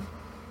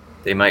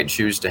 they might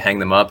choose to hang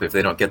them up if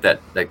they don't get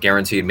that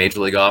guaranteed major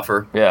league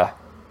offer. Yeah.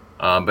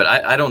 But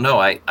I don't know.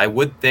 I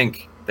would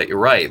think that you're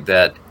right,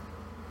 that,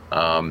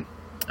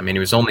 it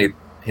was only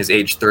his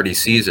age 30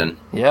 season.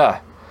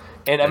 Yeah.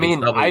 And I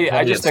mean,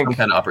 I just think some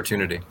kind of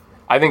opportunity.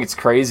 I think it's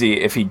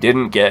crazy if he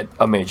didn't get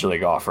a major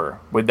league offer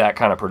with that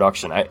kind of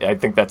production. I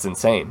think that's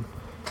insane.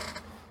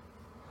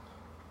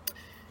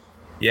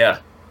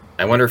 Yeah,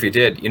 I wonder if he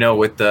did.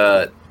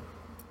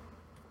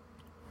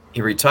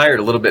 He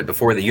retired a little bit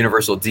before the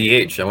universal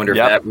DH. I wonder if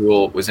that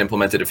rule was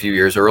implemented a few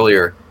years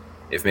earlier.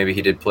 If maybe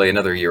he did play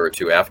another year or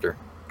two after.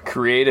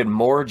 Created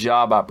more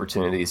job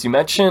opportunities. You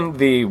mentioned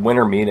the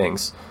winter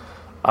meetings.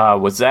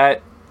 Was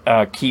that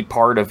a key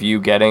part of you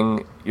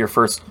getting your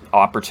first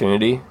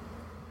opportunity?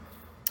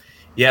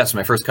 Yes,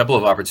 my first couple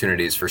of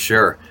opportunities for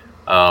sure.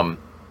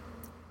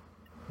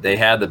 They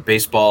had the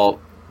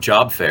baseball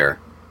job fair,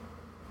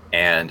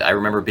 and I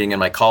remember being in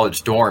my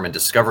college dorm and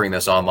discovering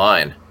this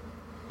online.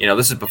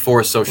 This is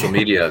before social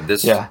media.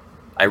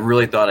 I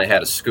really thought I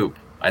had a scoop.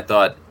 I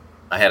thought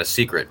I had a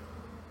secret.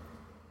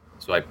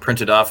 So I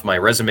printed off my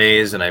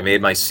resumes and I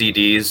made my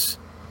CDs.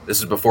 This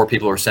is before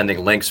people were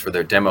sending links for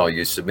their demo.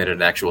 You submitted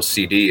an actual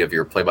CD of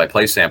your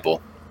play-by-play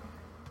sample.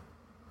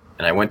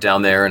 And I went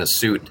down there in a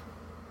suit.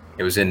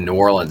 It was in New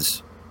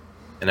Orleans.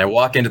 And I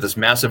walk into this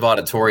massive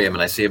auditorium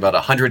and I see about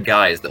 100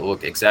 guys that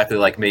look exactly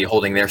like me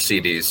holding their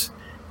CDs.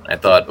 And I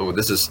thought,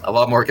 this is a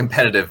lot more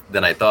competitive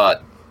than I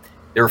thought.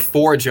 There were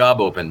 4 job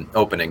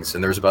openings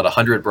and there was about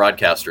 100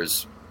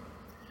 broadcasters.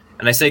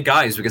 And I say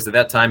guys because at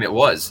that time it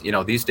was.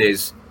 These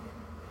days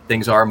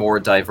things are more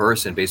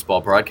diverse in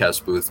baseball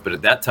broadcast booths, but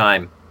at that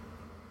time,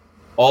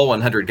 all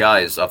 100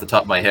 guys off the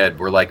top of my head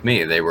were like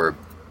me. They were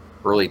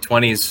early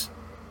 20s,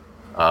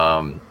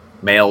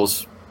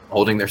 males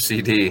holding their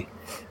CD.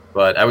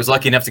 But I was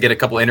lucky enough to get a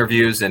couple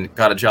interviews and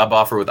got a job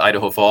offer with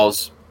Idaho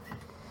Falls.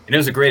 And it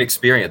was a great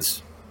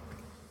experience.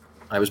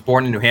 I was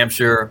born in New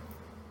Hampshire,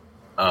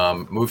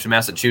 moved to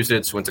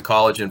Massachusetts, went to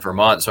college in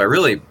Vermont. So I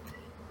really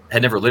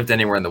had never lived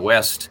anywhere in the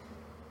West.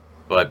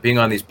 But being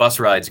on these bus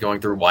rides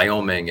going through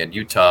Wyoming and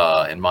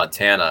Utah and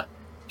Montana,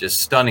 just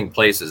stunning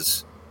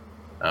places.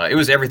 It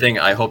was everything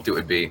I hoped it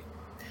would be.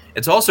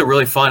 It's also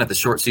really fun at the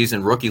short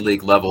season rookie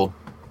league level.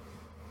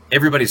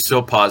 Everybody's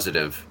so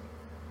positive.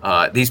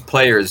 These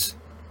players,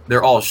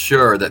 they're all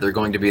sure that they're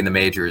going to be in the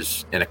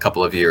majors in a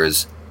couple of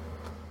years.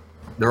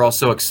 They're all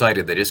so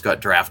excited. They just got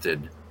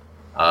drafted.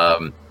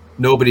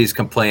 Nobody's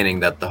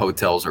complaining that the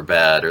hotels are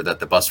bad or that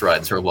the bus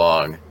rides are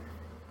long.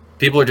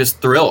 People are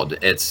just thrilled.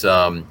 It's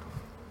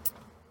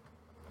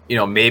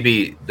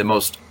maybe the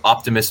most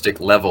optimistic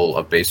level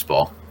of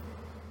baseball.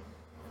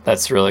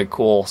 That's really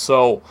cool.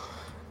 So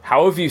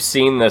how have you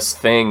seen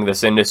this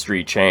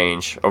industry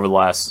change over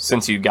the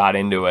since you got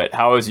into it?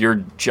 How has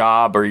your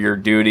job or your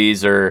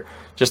duties or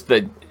just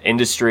the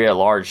industry at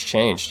large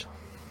changed?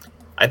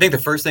 I think the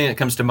first thing that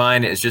comes to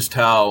mind is just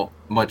how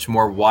much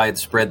more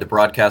widespread the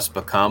broadcasts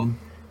become.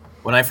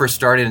 When I first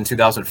started in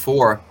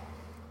 2004,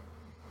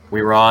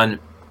 we were on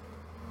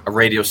a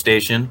radio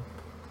station.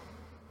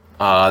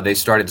 They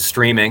started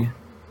streaming.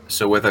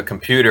 So with a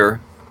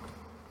computer,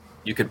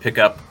 you could pick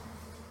up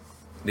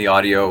the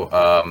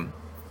audio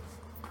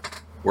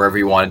wherever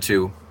you wanted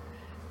to.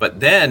 But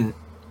then,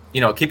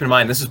 keep in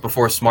mind, this is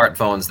before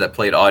smartphones that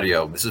played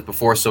audio. This is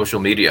before social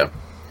media.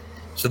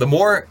 So the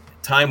more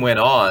time went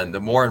on, the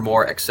more and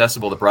more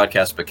accessible the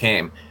broadcast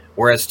became.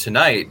 Whereas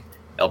tonight,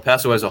 El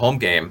Paso has a home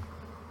game.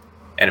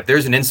 And if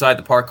there's an inside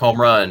the park home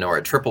run or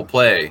a triple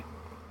play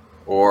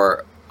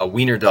or a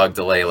wiener dog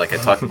delay like I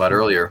talked about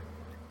earlier,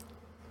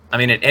 at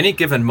any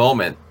given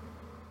moment,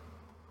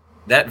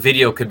 that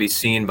video could be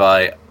seen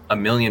by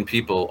 1 million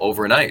people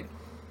overnight.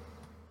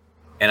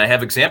 And I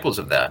have examples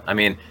of that.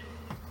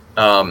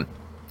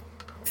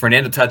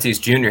 Fernando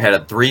Tatis Jr. had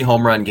a 3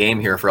 home run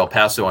game here for El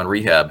Paso on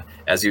rehab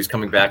as he was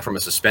coming back from a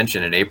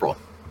suspension in April.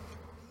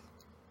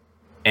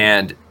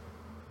 And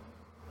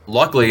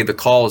luckily, the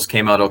calls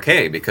came out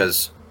okay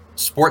because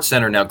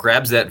SportsCenter now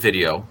grabs that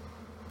video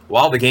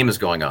while the game is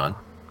going on.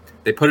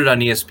 They put it on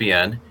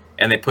ESPN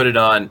and they put it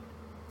on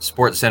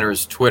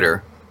SportsCenter's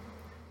Twitter.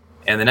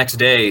 And the next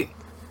day,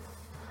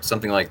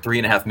 something like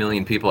 3.5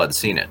 million people had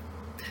seen it.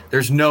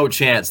 There's no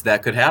chance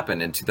that could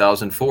happen in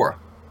 2004.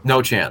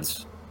 No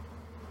chance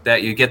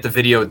that you get the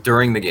video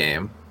during the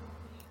game,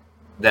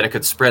 that it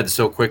could spread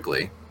so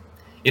quickly.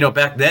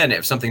 Back then,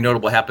 if something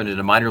notable happened in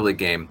a minor league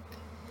game,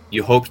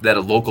 you hoped that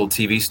a local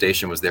TV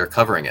station was there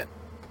covering it.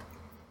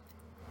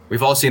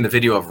 We've all seen the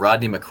video of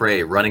Rodney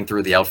McRae running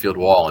through the outfield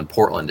wall in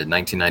Portland in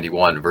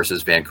 1991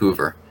 versus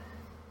Vancouver.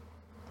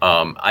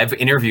 I've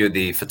interviewed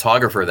the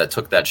photographer that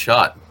took that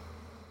shot.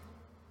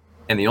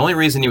 And the only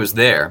reason he was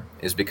there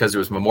is because it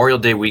was Memorial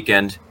Day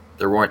weekend.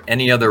 There weren't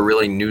any other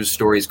really news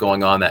stories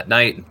going on that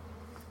night. And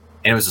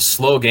it was a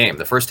slow game.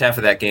 The first half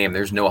of that game,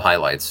 there's no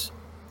highlights.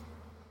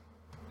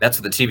 That's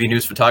what the TV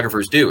news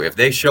photographers do. If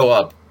they show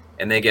up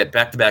and they get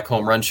back-to-back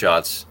home run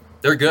shots,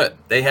 they're good.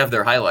 They have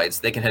their highlights.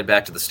 They can head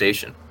back to the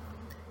station.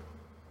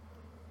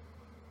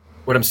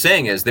 What I'm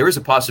saying is there is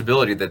a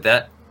possibility that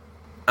that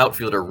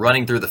outfielder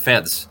running through the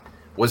fence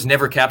was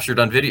never captured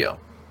on video.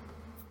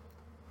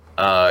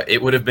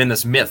 It would have been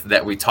this myth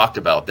that we talked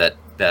about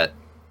that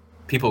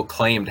people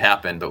claimed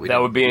happened, but that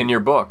would be in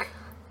your book.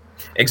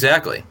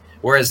 Exactly.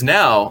 Whereas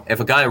now, if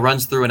a guy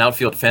runs through an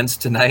outfield fence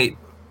tonight,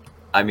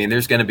 I mean,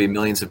 there's going to be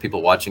millions of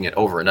people watching it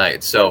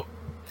overnight. So,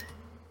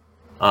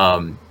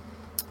 people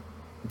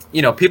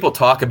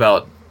talk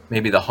about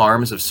maybe the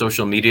harms of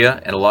social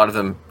media, and a lot of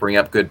them bring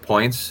up good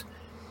points.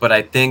 But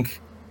I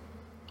think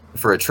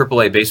for a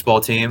AAA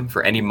baseball team,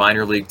 for any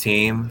minor league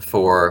team,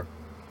 for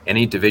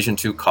any Division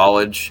II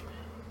college,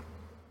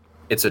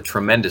 it's a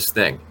tremendous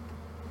thing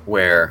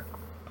where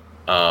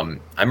I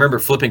remember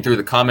flipping through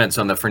the comments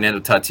on the Fernando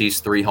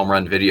Tatis 3 home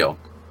run video.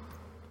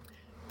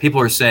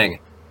 People are saying,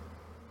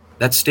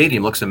 that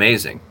stadium looks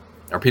amazing.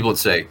 Or people would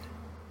say,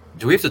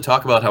 do we have to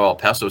talk about how El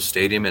Paso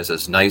Stadium is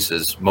as nice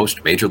as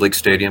most major league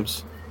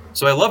stadiums?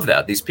 So I love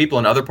that. These people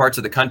in other parts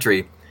of the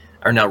country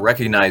are now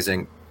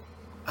recognizing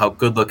how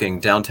good looking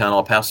downtown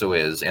El Paso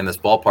is and this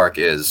ballpark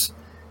is.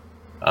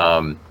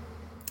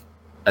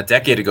 A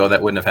decade ago,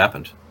 that wouldn't have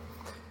happened.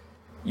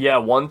 Yeah,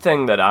 one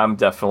thing that I'm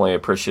definitely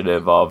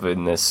appreciative of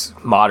in this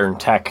modern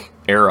tech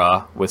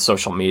era with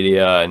social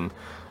media and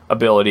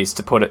abilities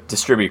to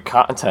distribute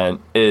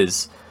content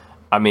is,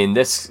 I mean,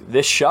 this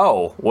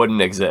show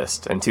wouldn't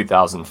exist in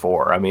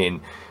 2004. I mean,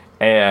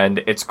 and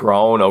it's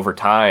grown over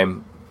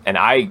time, and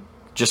I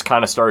just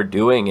kind of started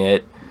doing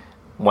it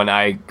when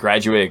I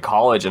graduated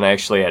college, and I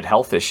actually had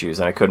health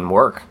issues and I couldn't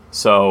work.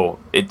 So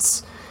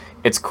it's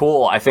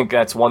cool. I think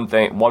that's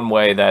one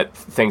way that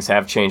things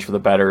have changed for the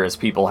better is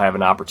people have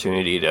an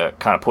opportunity to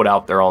kind of put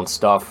out their own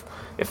stuff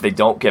if they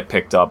don't get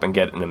picked up and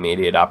get an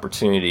immediate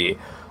opportunity.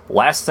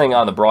 Last thing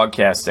on the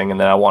broadcasting, and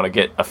then I want to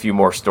get a few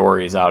more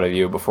stories out of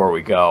you before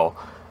we go,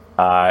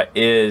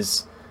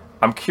 is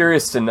I'm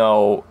curious to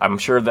know, I'm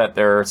sure that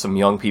there are some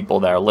young people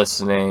that are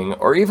listening,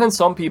 or even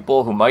some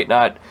people who might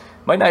not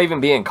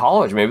even be in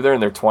college. Maybe they're in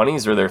their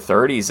 20s or their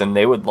 30s, and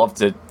they would love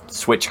to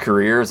switch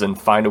careers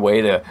and find a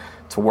way to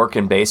work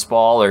in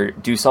baseball or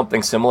do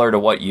something similar to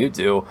what you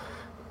do.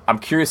 I'm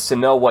curious to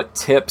know what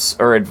tips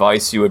or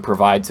advice you would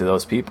provide to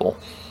those people.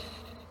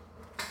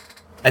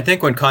 I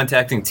think when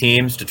contacting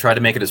teams, to try to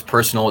make it as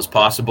personal as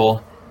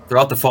possible,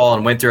 throughout the fall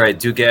and winter, I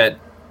do get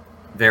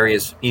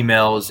various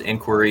emails,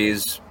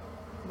 inquiries,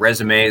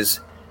 resumes,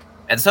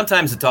 and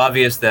sometimes it's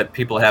obvious that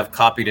people have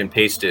copied and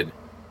pasted.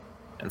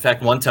 In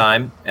fact, one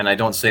time, and I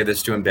don't say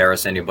this to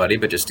embarrass anybody,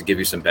 but just to give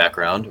you some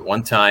background,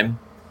 one time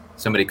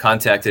somebody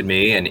contacted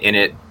me and in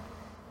it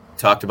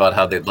talked about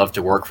how they'd love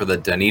to work for the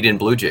Dunedin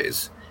Blue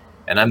Jays.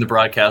 And I'm the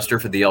broadcaster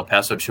for the El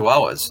Paso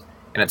Chihuahuas.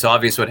 And it's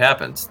obvious what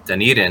happens.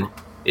 Dunedin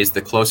is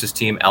the closest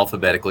team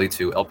alphabetically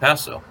to El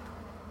Paso.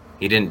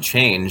 He didn't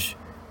change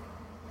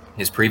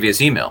his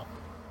previous email.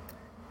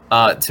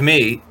 To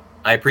me,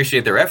 I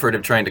appreciate their effort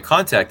of trying to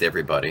contact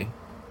everybody,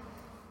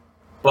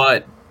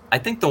 but I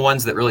think the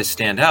ones that really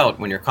stand out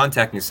when you're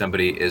contacting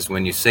somebody is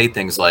when you say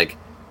things like,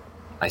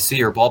 I see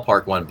your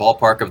ballpark won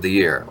Ballpark of the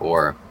Year,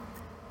 or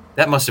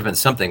that must have been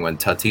something when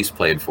Tatis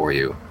played for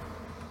you,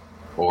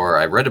 or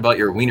I read about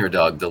your wiener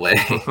dog delay.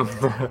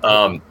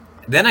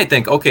 Then I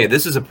think, okay,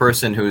 this is a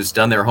person who's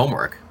done their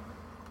homework.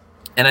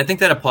 And I think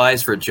that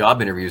applies for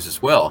job interviews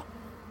as well.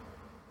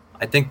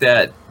 I think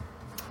that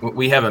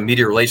we have a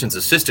media relations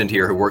assistant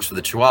here who works for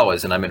the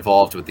Chihuahuas, and I'm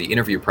involved with the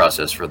interview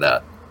process for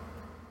that.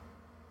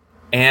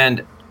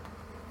 And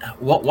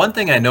one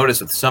thing I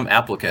noticed with some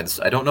applicants,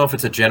 I don't know if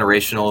it's a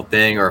generational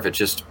thing or if it's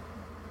just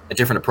a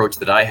different approach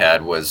that I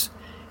had, was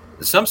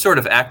some sort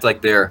of act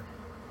like they're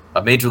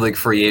a major league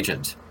free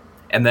agent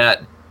and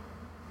that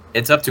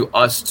it's up to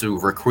us to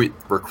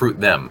recruit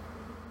them.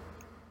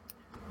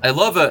 I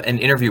love an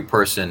interview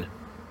person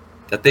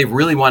that they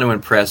really want to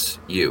impress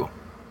you.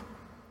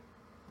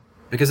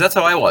 Because that's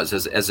how I was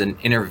as an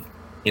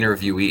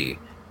interviewee.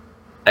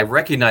 I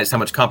recognized how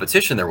much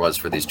competition there was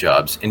for these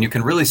jobs, and you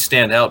can really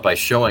stand out by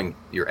showing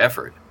your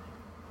effort.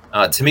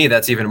 To me,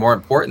 that's even more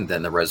important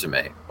than the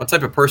resume. What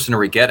type of person are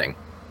we getting?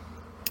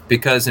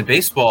 Because in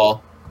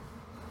baseball,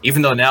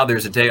 even though now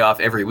there's a day off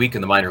every week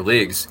in the minor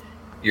leagues,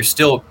 you're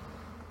still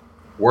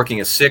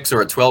working a 6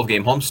 or a 12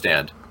 game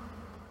homestand.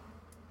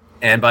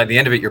 And by the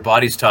end of it, your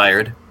body's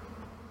tired.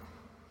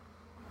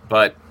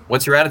 But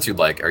what's your attitude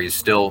like? Are you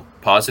still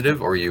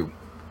positive, or are you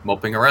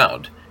moping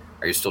around?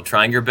 Are you still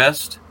trying your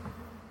best?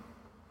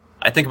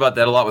 I think about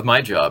that a lot with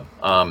my job.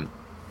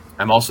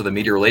 I'm also the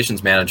media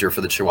relations manager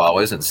for the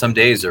Chihuahuas, and some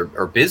days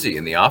are busy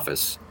in the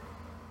office.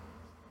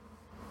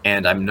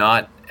 And I'm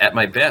not at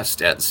my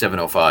best at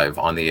 7:05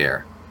 on the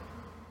air.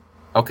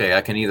 Okay,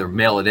 I can either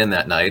mail it in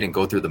that night and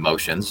go through the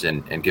motions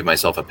and give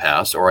myself a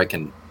pass, or I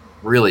can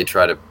really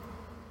try to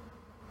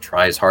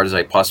try as hard as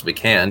I possibly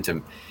can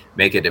to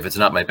make it, if it's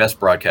not my best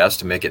broadcast,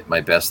 to make it my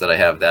best that I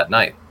have that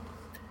night.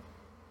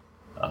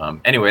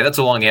 Anyway, that's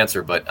a long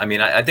answer, but I mean,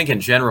 I think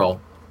in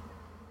general,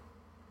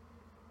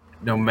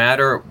 no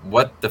matter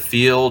what the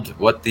field,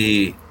 what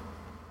the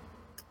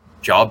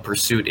job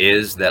pursuit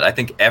is, that I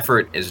think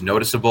effort is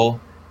noticeable,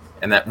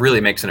 and that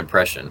really makes an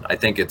impression. I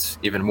think it's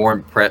even more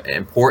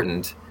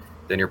important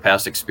than your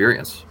past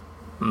experience.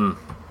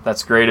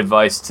 That's great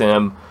advice,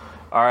 Tim.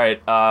 All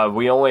right,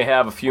 we only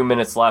have a few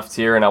minutes left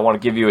here, and I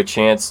want to give you a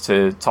chance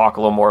to talk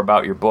a little more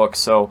about your book.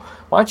 So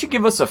why don't you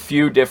give us a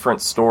few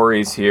different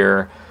stories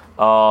here,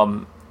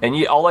 and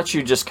I'll let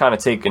you just kind of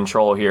take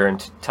control here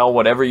and tell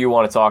whatever you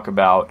want to talk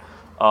about.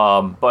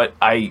 But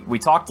we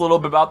talked a little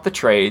bit about the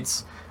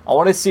trades. I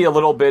want to see a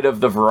little bit of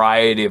the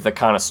variety of the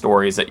kind of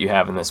stories that you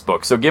have in this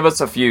book. So give us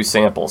a few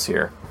samples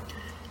here.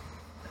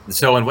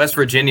 So in West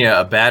Virginia,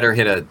 a batter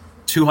hit a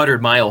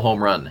 200-mile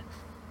home run.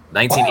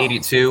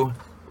 1982,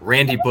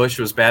 Randy Bush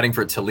was batting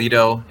for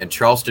Toledo in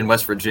Charleston,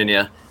 West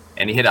Virginia,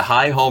 and he hit a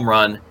high home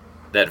run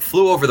that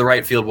flew over the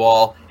right field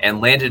wall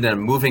and landed in a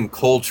moving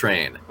coal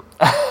train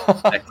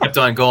that kept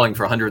on going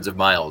for hundreds of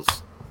miles.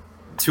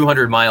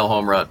 200-mile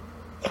home run.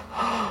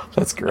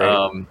 That's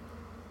great.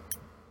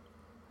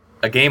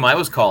 A game I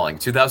was calling,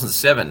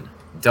 2007,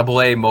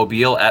 Double-A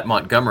Mobile at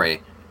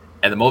Montgomery,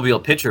 and the Mobile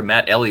pitcher,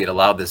 Matt Elliott,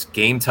 allowed this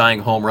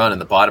game-tying home run in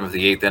the bottom of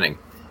the 8th inning.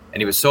 And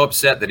he was so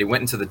upset that he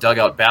went into the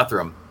dugout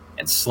bathroom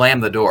and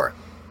slammed the door.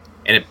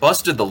 And it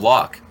busted the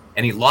lock,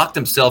 and he locked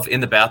himself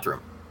in the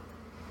bathroom.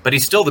 But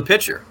he's still the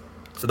pitcher.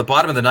 So the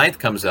bottom of the 9th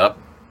comes up,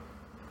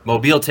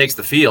 Mobile takes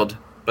the field,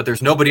 but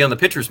there's nobody on the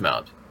pitcher's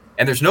mound.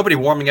 And there's nobody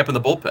warming up in the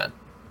bullpen.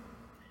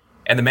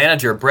 And the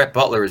manager, Brett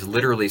Butler, is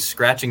literally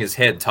scratching his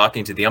head,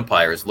 talking to the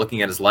umpires,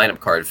 looking at his lineup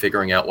card,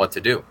 figuring out what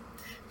to do.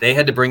 They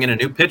had to bring in a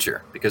new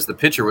pitcher because the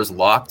pitcher was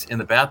locked in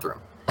the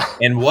bathroom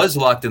and was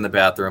locked in the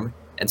bathroom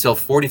until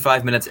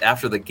 45 minutes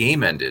after the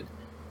game ended,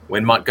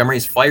 when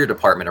Montgomery's fire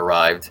department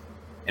arrived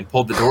and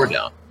pulled the door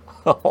down.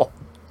 Oh,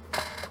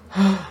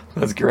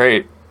 that's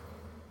great.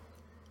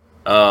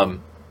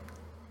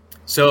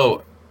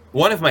 So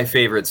one of my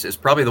favorites is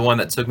probably the one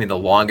that took me the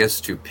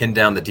longest to pin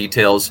down the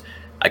details.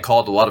 I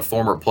called a lot of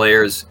former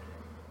players,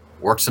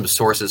 worked some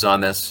sources on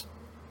this.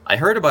 I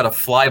heard about a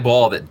fly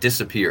ball that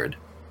disappeared.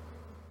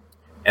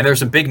 And there's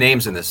some big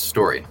names in this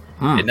story.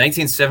 In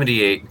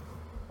 1978,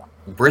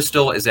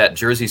 Bristol is at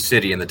Jersey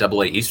City in the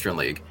Double-A Eastern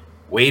League.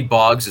 Wade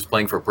Boggs is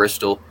playing for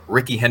Bristol.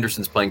 Ricky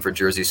Henderson's playing for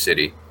Jersey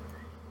City.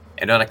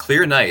 And on a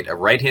clear night, a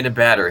right-handed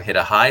batter hit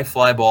a high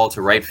fly ball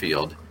to right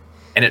field,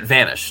 and it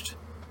vanished.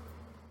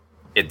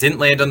 It didn't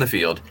land on the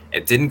field,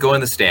 it didn't go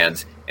in the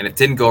stands, and it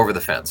didn't go over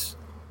the fence.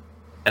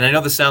 And I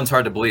know this sounds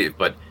hard to believe,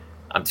 but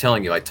I'm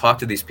telling you, I talked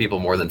to these people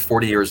more than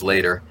 40 years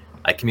later.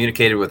 I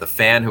communicated with a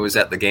fan who was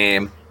at the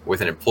game, with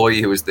an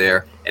employee who was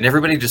there, and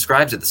everybody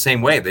describes it the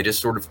same way. They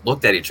just sort of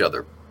looked at each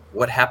other.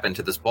 What happened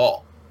to this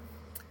ball?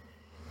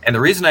 And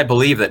the reason I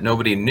believe that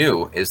nobody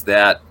knew is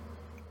that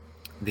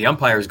the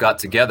umpires got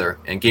together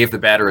and gave the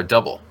batter a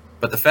double.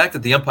 But the fact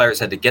that the umpires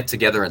had to get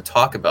together and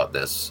talk about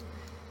this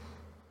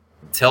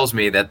tells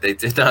me that they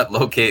did not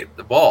locate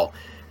the ball.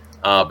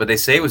 But they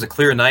say it was a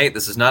clear night.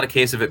 This is not a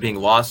case of it being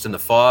lost in the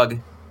fog.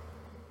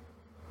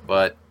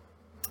 But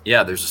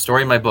yeah, there's a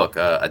story in my book.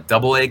 A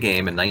Double-A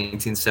game in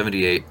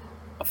 1978,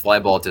 a fly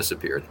ball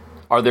disappeared.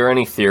 Are there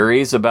any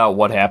theories about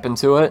what happened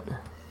to it?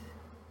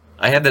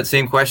 I had that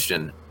same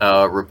question.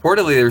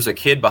 Reportedly, there's a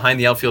kid behind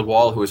the outfield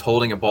wall who was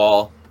holding a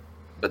ball,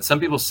 but some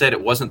people said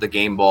it wasn't the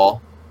game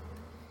ball.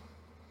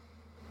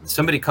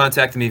 Somebody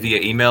contacted me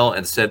via email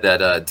and said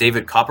that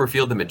David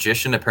Copperfield, the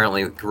magician,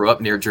 apparently grew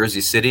up near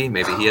Jersey City.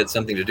 Maybe he had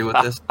something to do with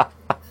this.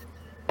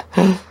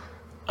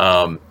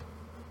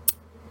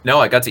 No,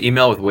 I got to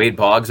email with Wade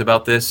Boggs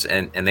about this,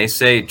 and they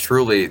say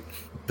truly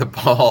the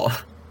ball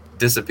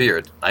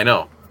disappeared. I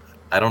know.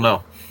 I don't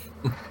know.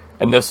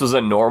 And this was a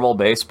normal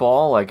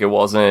baseball? Like it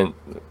wasn't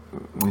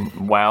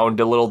wound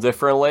a little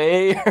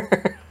differently?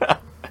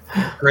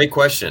 Great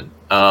question.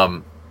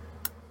 I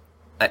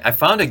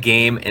found a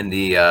game in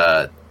the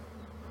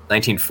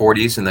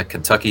 1940s in the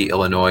Kentucky,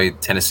 Illinois,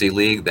 Tennessee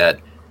League that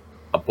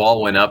a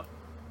ball went up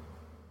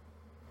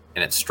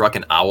and it struck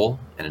an owl,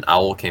 and an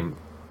owl came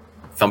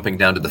thumping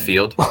down to the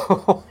field.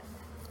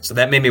 So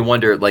that made me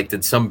wonder, like,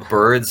 did some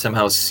bird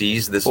somehow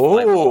seize this?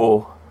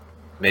 Oh,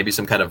 maybe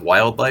some kind of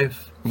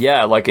wildlife?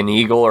 Yeah, like an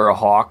eagle or a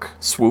hawk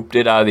swooped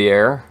it out of the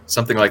air.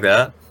 Something like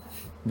that?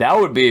 That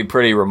would be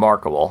pretty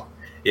remarkable.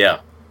 Yeah.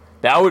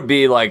 That would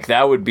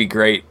be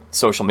great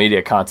social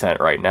media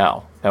content right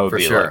now. That would For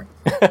be sure.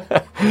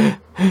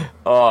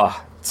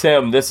 Oh,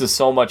 Tim, this is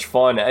so much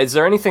fun. Is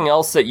there anything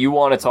else that you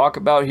want to talk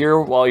about here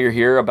while you're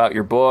here about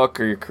your book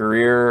or your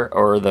career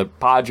or the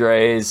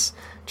Padres,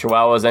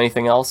 Chihuahuas,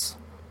 anything else?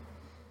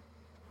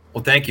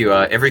 Well, thank you.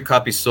 Every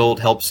copy sold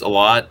helps a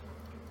lot.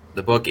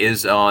 The book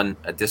is on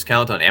a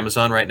discount on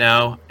Amazon right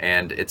now,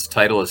 and its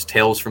title is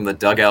Tales from the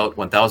Dugout,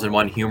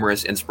 1001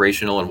 Humorous,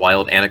 Inspirational, and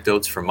Wild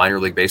Anecdotes from Minor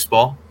League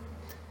Baseball.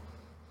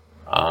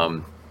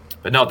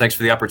 But no, thanks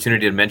for the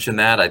opportunity to mention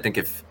that. I think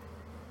if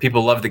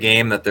people love the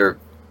game that they're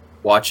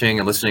watching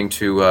and listening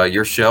to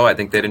your show, I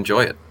think they'd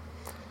enjoy it.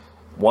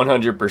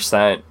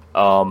 100%.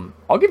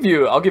 I'll give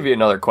you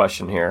another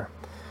question here.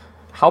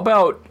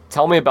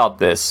 Tell me about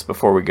this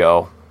before we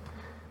go.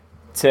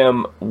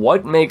 Tim,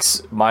 what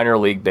makes minor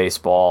league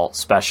baseball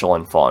special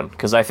and fun?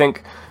 Because I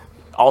think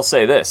I'll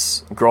say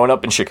this. Growing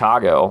up in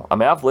Chicago, I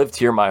mean, I've lived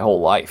here my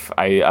whole life.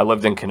 I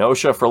lived in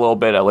Kenosha for a little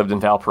bit. I lived in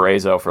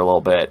Valparaiso for a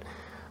little bit.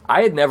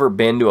 I had never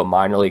been to a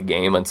minor league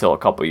game until a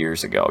couple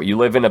years ago. You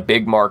live in a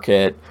big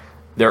market.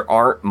 There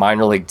aren't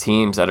minor league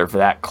teams that are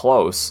that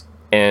close.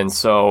 And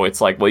so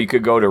it's like, well, you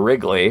could go to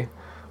Wrigley,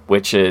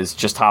 which is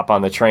just hop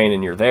on the train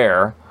and you're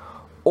there.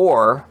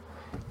 Or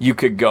you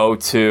could go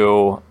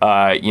to,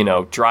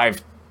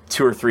 drive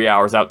 2 or 3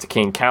 hours out to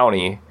King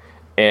County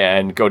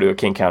and go to a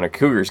King County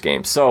Cougars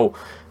game. So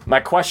my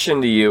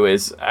question to you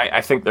is,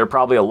 I think there are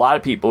probably a lot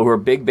of people who are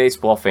big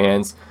baseball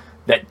fans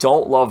that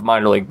don't love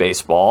minor league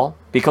baseball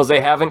because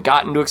they haven't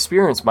gotten to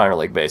experience minor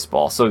league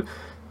baseball. So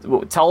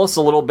tell us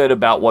a little bit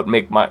about what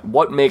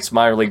makes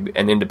minor league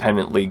and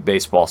independent league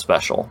baseball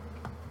special.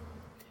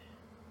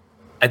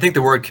 I think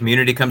the word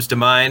community comes to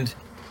mind.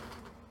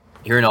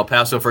 Here in El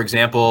Paso, for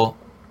example,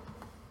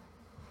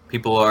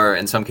 people are,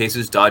 in some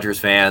cases, Dodgers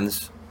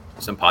fans,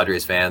 some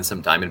Padres fans,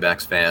 some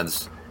Diamondbacks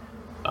fans,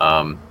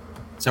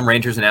 some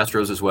Rangers and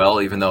Astros as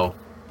well, even though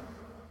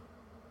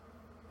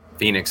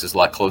Phoenix is a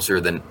lot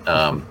closer than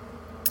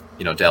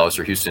Dallas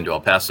or Houston to El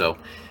Paso.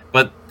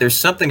 But there's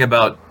something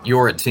about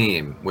your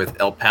team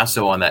with El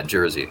Paso on that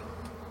jersey.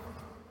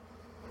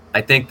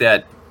 I think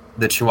that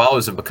the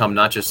Chihuahuas have become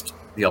not just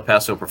the El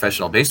Paso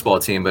professional baseball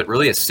team, but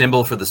really a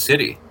symbol for the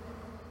city.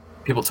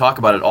 People talk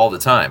about it all the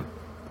time.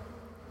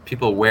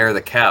 People wear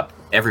the cap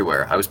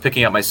everywhere. I was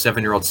picking up my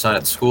 7-year-old son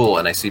at school,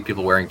 and I see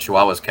people wearing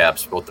Chihuahuas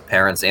caps, both the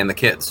parents and the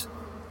kids.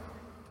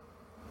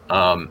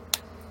 I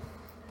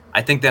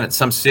think that in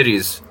some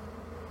cities,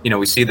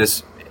 we see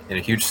this in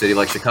a huge city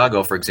like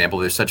Chicago, for example.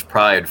 There's such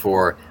pride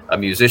for a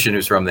musician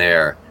who's from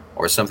there,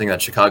 or something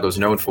that Chicago's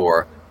known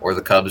for, or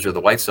the Cubs or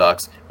the White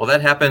Sox. Well,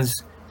 that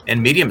happens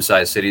in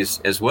medium-sized cities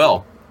as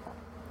well.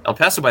 El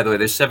Paso, by the way,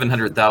 there's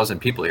 700,000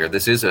 people here.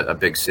 This is a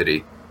big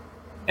city.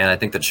 And I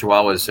think the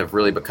Chihuahuas have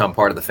really become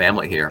part of the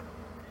family here.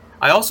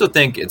 I also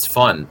think it's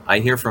fun. I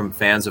hear from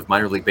fans of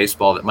minor league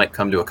baseball that might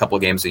come to a couple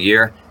games a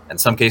year. In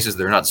some cases,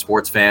 they're not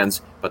sports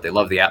fans, but they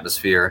love the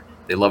atmosphere.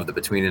 They love the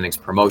between innings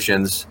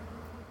promotions.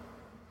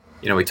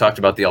 We talked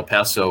about the El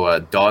Paso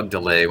dog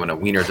delay when a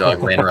wiener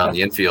dog ran around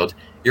the infield.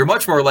 You're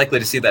much more likely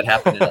to see that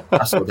happen in El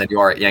Paso than you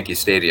are at Yankee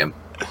Stadium.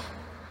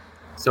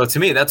 So to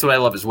me, that's what I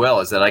love as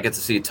well, is that I get to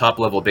see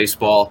top-level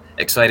baseball,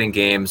 exciting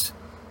games.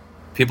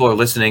 People are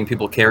listening.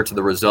 People care to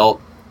the result.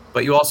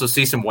 But you also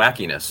see some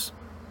wackiness.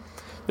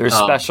 There's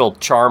special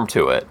charm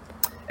to it.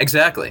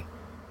 Exactly.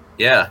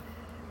 Yeah.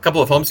 A couple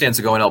of homestands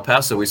ago in El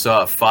Paso, we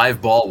saw a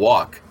 5-ball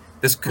walk.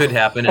 This could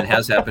happen and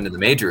has happened in the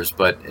majors,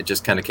 but it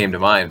just kind of came to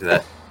mind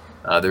that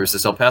there was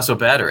this El Paso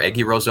batter,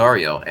 Eggy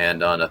Rosario,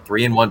 and on a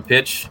 3-1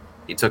 pitch,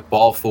 he took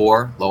ball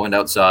 4, low and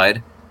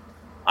outside.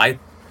 I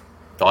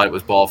thought it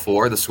was ball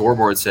 4. The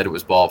scoreboard said it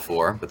was ball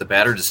 4, but the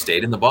batter just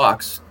stayed in the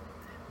box.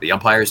 The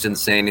umpires didn't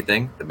say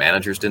anything. The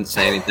managers didn't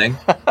say anything.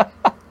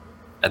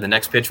 And the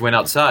next pitch went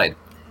outside.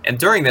 And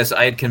during this,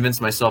 I had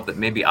convinced myself that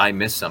maybe I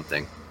missed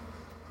something.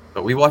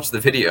 But we watched the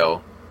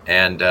video,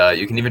 and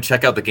you can even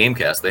check out the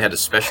Gamecast. They had to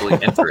specially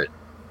enter it.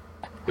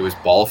 It was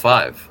ball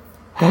 5.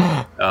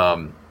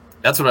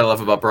 That's what I love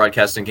about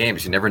broadcasting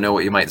games. You never know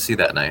what you might see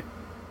that night.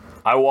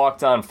 I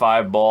walked on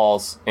 5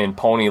 balls in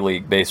Pony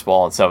League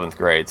baseball in 7th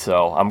grade,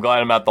 so I'm glad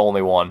I'm not the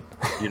only one.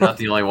 You're not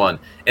the only one.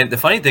 And the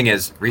funny thing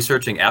is,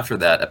 researching after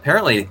that,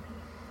 apparently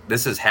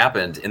this has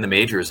happened in the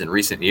majors in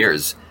recent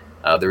years.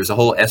 There was a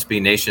whole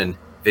SB Nation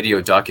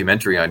video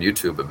documentary on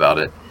YouTube about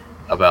it,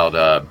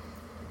 about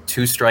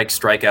 2-strike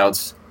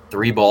strikeouts,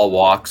 3-ball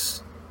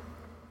walks.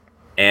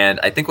 And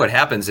I think what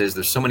happens is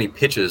there's so many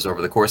pitches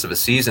over the course of a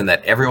season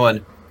that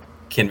everyone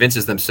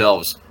convinces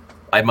themselves,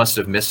 I must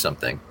have missed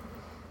something.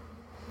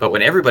 But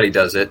when everybody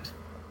does it,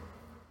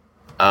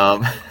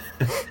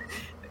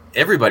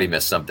 everybody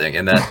missed something,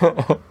 and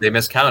that they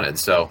miscounted.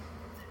 So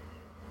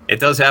it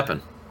does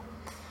happen.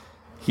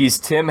 He's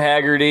Tim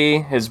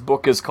Hagerty. His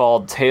book is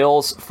called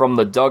Tales from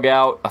the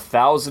Dugout,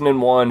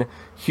 1001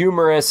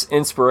 Humorous,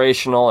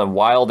 Inspirational, and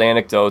Wild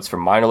Anecdotes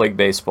from Minor League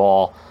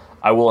Baseball.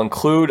 I will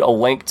include a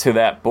link to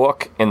that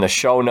book in the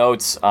show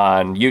notes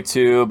on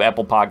YouTube,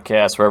 Apple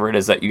Podcasts, wherever it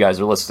is that you guys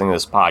are listening to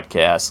this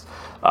podcast.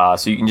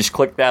 So you can just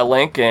click that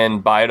link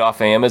and buy it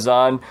off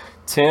Amazon.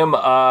 Tim,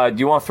 do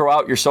you want to throw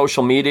out your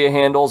social media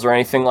handles or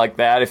anything like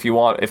that if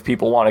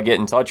people want to get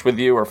in touch with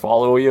you or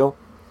follow you?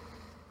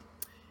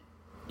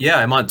 Yeah,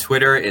 I'm on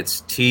Twitter.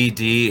 It's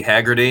TD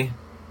Hagerty.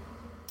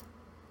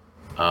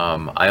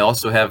 I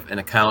also have an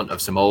account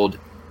of some old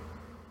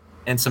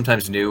and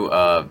sometimes new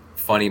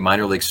funny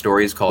minor league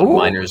stories called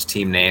Miners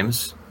Team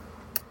Names.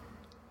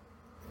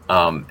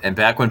 And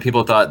back when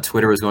people thought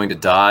Twitter was going to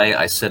die,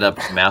 I set up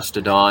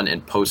Mastodon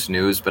and Post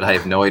News, but I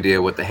have no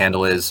idea what the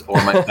handle is or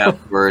my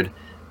password.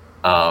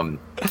 And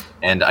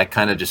I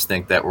kind of just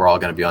think that we're all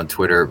going to be on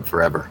Twitter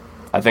forever.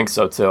 I think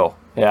so too.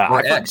 Yeah.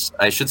 Or X.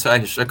 I should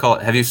call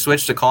it. Have you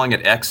switched to calling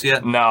it X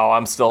yet? No,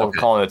 I'm still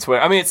calling it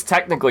Twitter. I mean, it's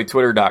technically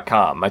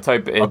twitter.com. I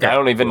type it. Okay, I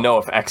don't even cool. know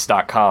if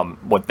x.com,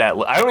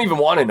 I don't even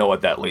want to know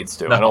what that leads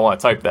to. No. I don't want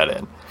to type that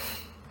in.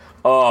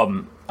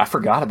 I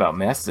forgot about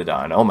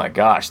Mastodon. Oh my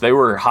gosh. They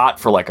were hot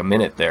for like a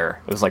minute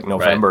there. It was like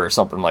November or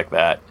something like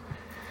that.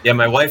 Yeah,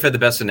 my wife had the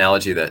best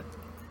analogy that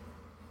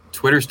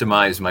Twitter's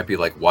demise might be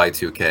like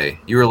Y2K.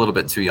 You were a little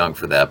bit too young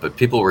for that, but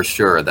people were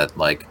sure that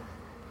like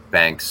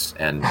banks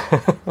and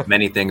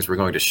many things were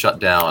going to shut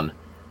down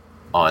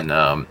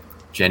on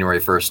January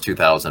 1st,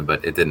 2000,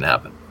 but it didn't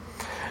happen.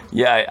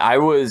 Yeah, I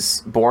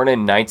was born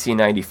in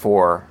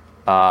 1994.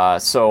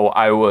 So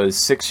I was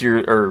 6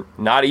 years, or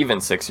not even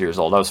 6 years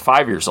old. I was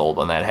 5 years old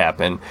when that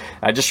happened.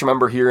 I just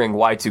remember hearing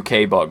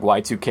Y2K bug,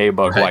 Y2K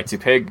bug, Right.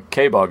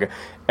 Y2K bug.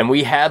 And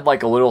we had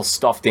like a little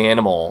stuffed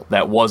animal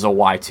that was a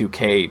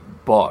Y2K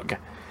bug.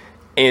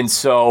 And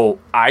so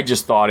I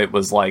just thought it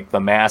was like the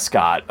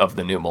mascot of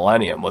the new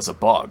millennium was a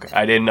bug.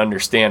 I didn't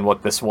understand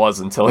what this was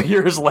until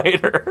years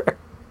later.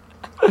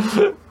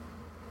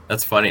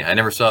 That's funny. I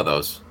never saw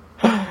those.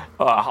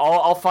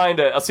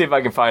 I'll see if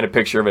I can find a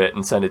picture of it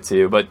and send it to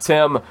you. But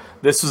Tim,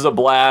 this was a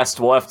blast.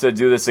 We'll have to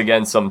do this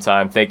again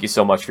sometime. Thank you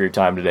so much for your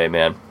time today,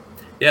 man.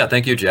 Yeah,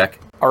 thank you, Jack.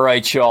 All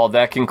right, y'all.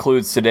 That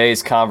concludes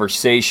today's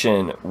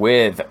conversation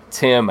with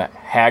Tim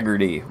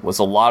Hagerty. It was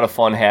a lot of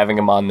fun having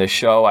him on this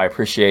show. I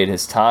appreciate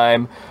his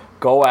time.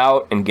 Go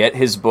out and get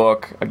his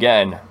book.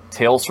 Again,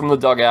 Tales from the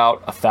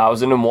Dugout,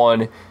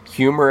 1001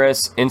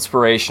 humorous,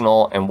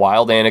 inspirational, and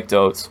wild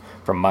anecdotes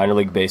from minor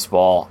league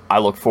baseball. I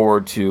look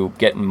forward to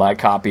getting my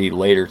copy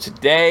later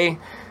today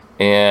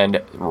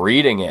and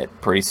reading it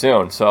pretty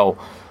soon. So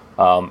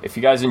if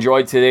you guys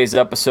enjoyed today's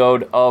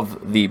episode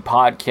of the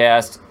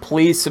podcast,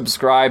 please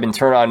subscribe and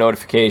turn on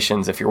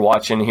notifications. If you're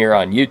watching here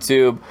on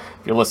YouTube,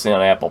 if you're listening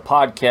on Apple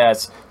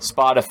Podcasts,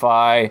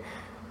 Spotify,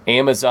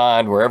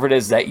 Amazon, wherever it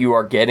is that you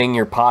are getting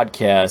your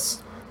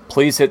podcasts,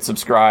 please hit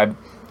subscribe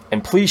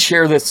and please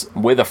share this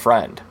with a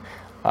friend.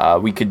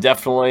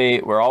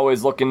 We're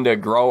always looking to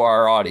grow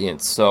our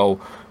audience, so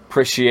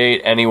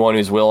appreciate anyone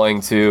who's willing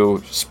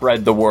to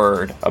spread the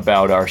word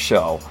about our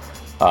show.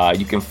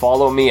 You can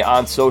follow me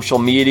on social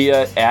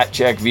media at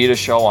Jack Vita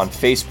Show on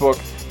Facebook,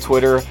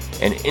 Twitter,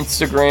 and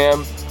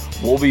Instagram.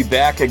 We'll be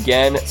back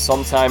again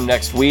sometime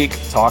next week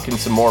talking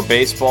some more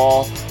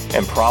baseball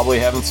and probably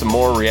having some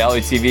more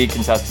reality TV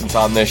contestants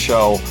on this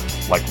show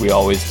like we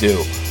always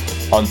do.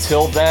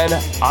 Until then,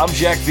 I'm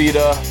Jack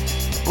Vita,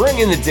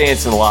 bringing the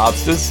dancing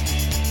lobsters.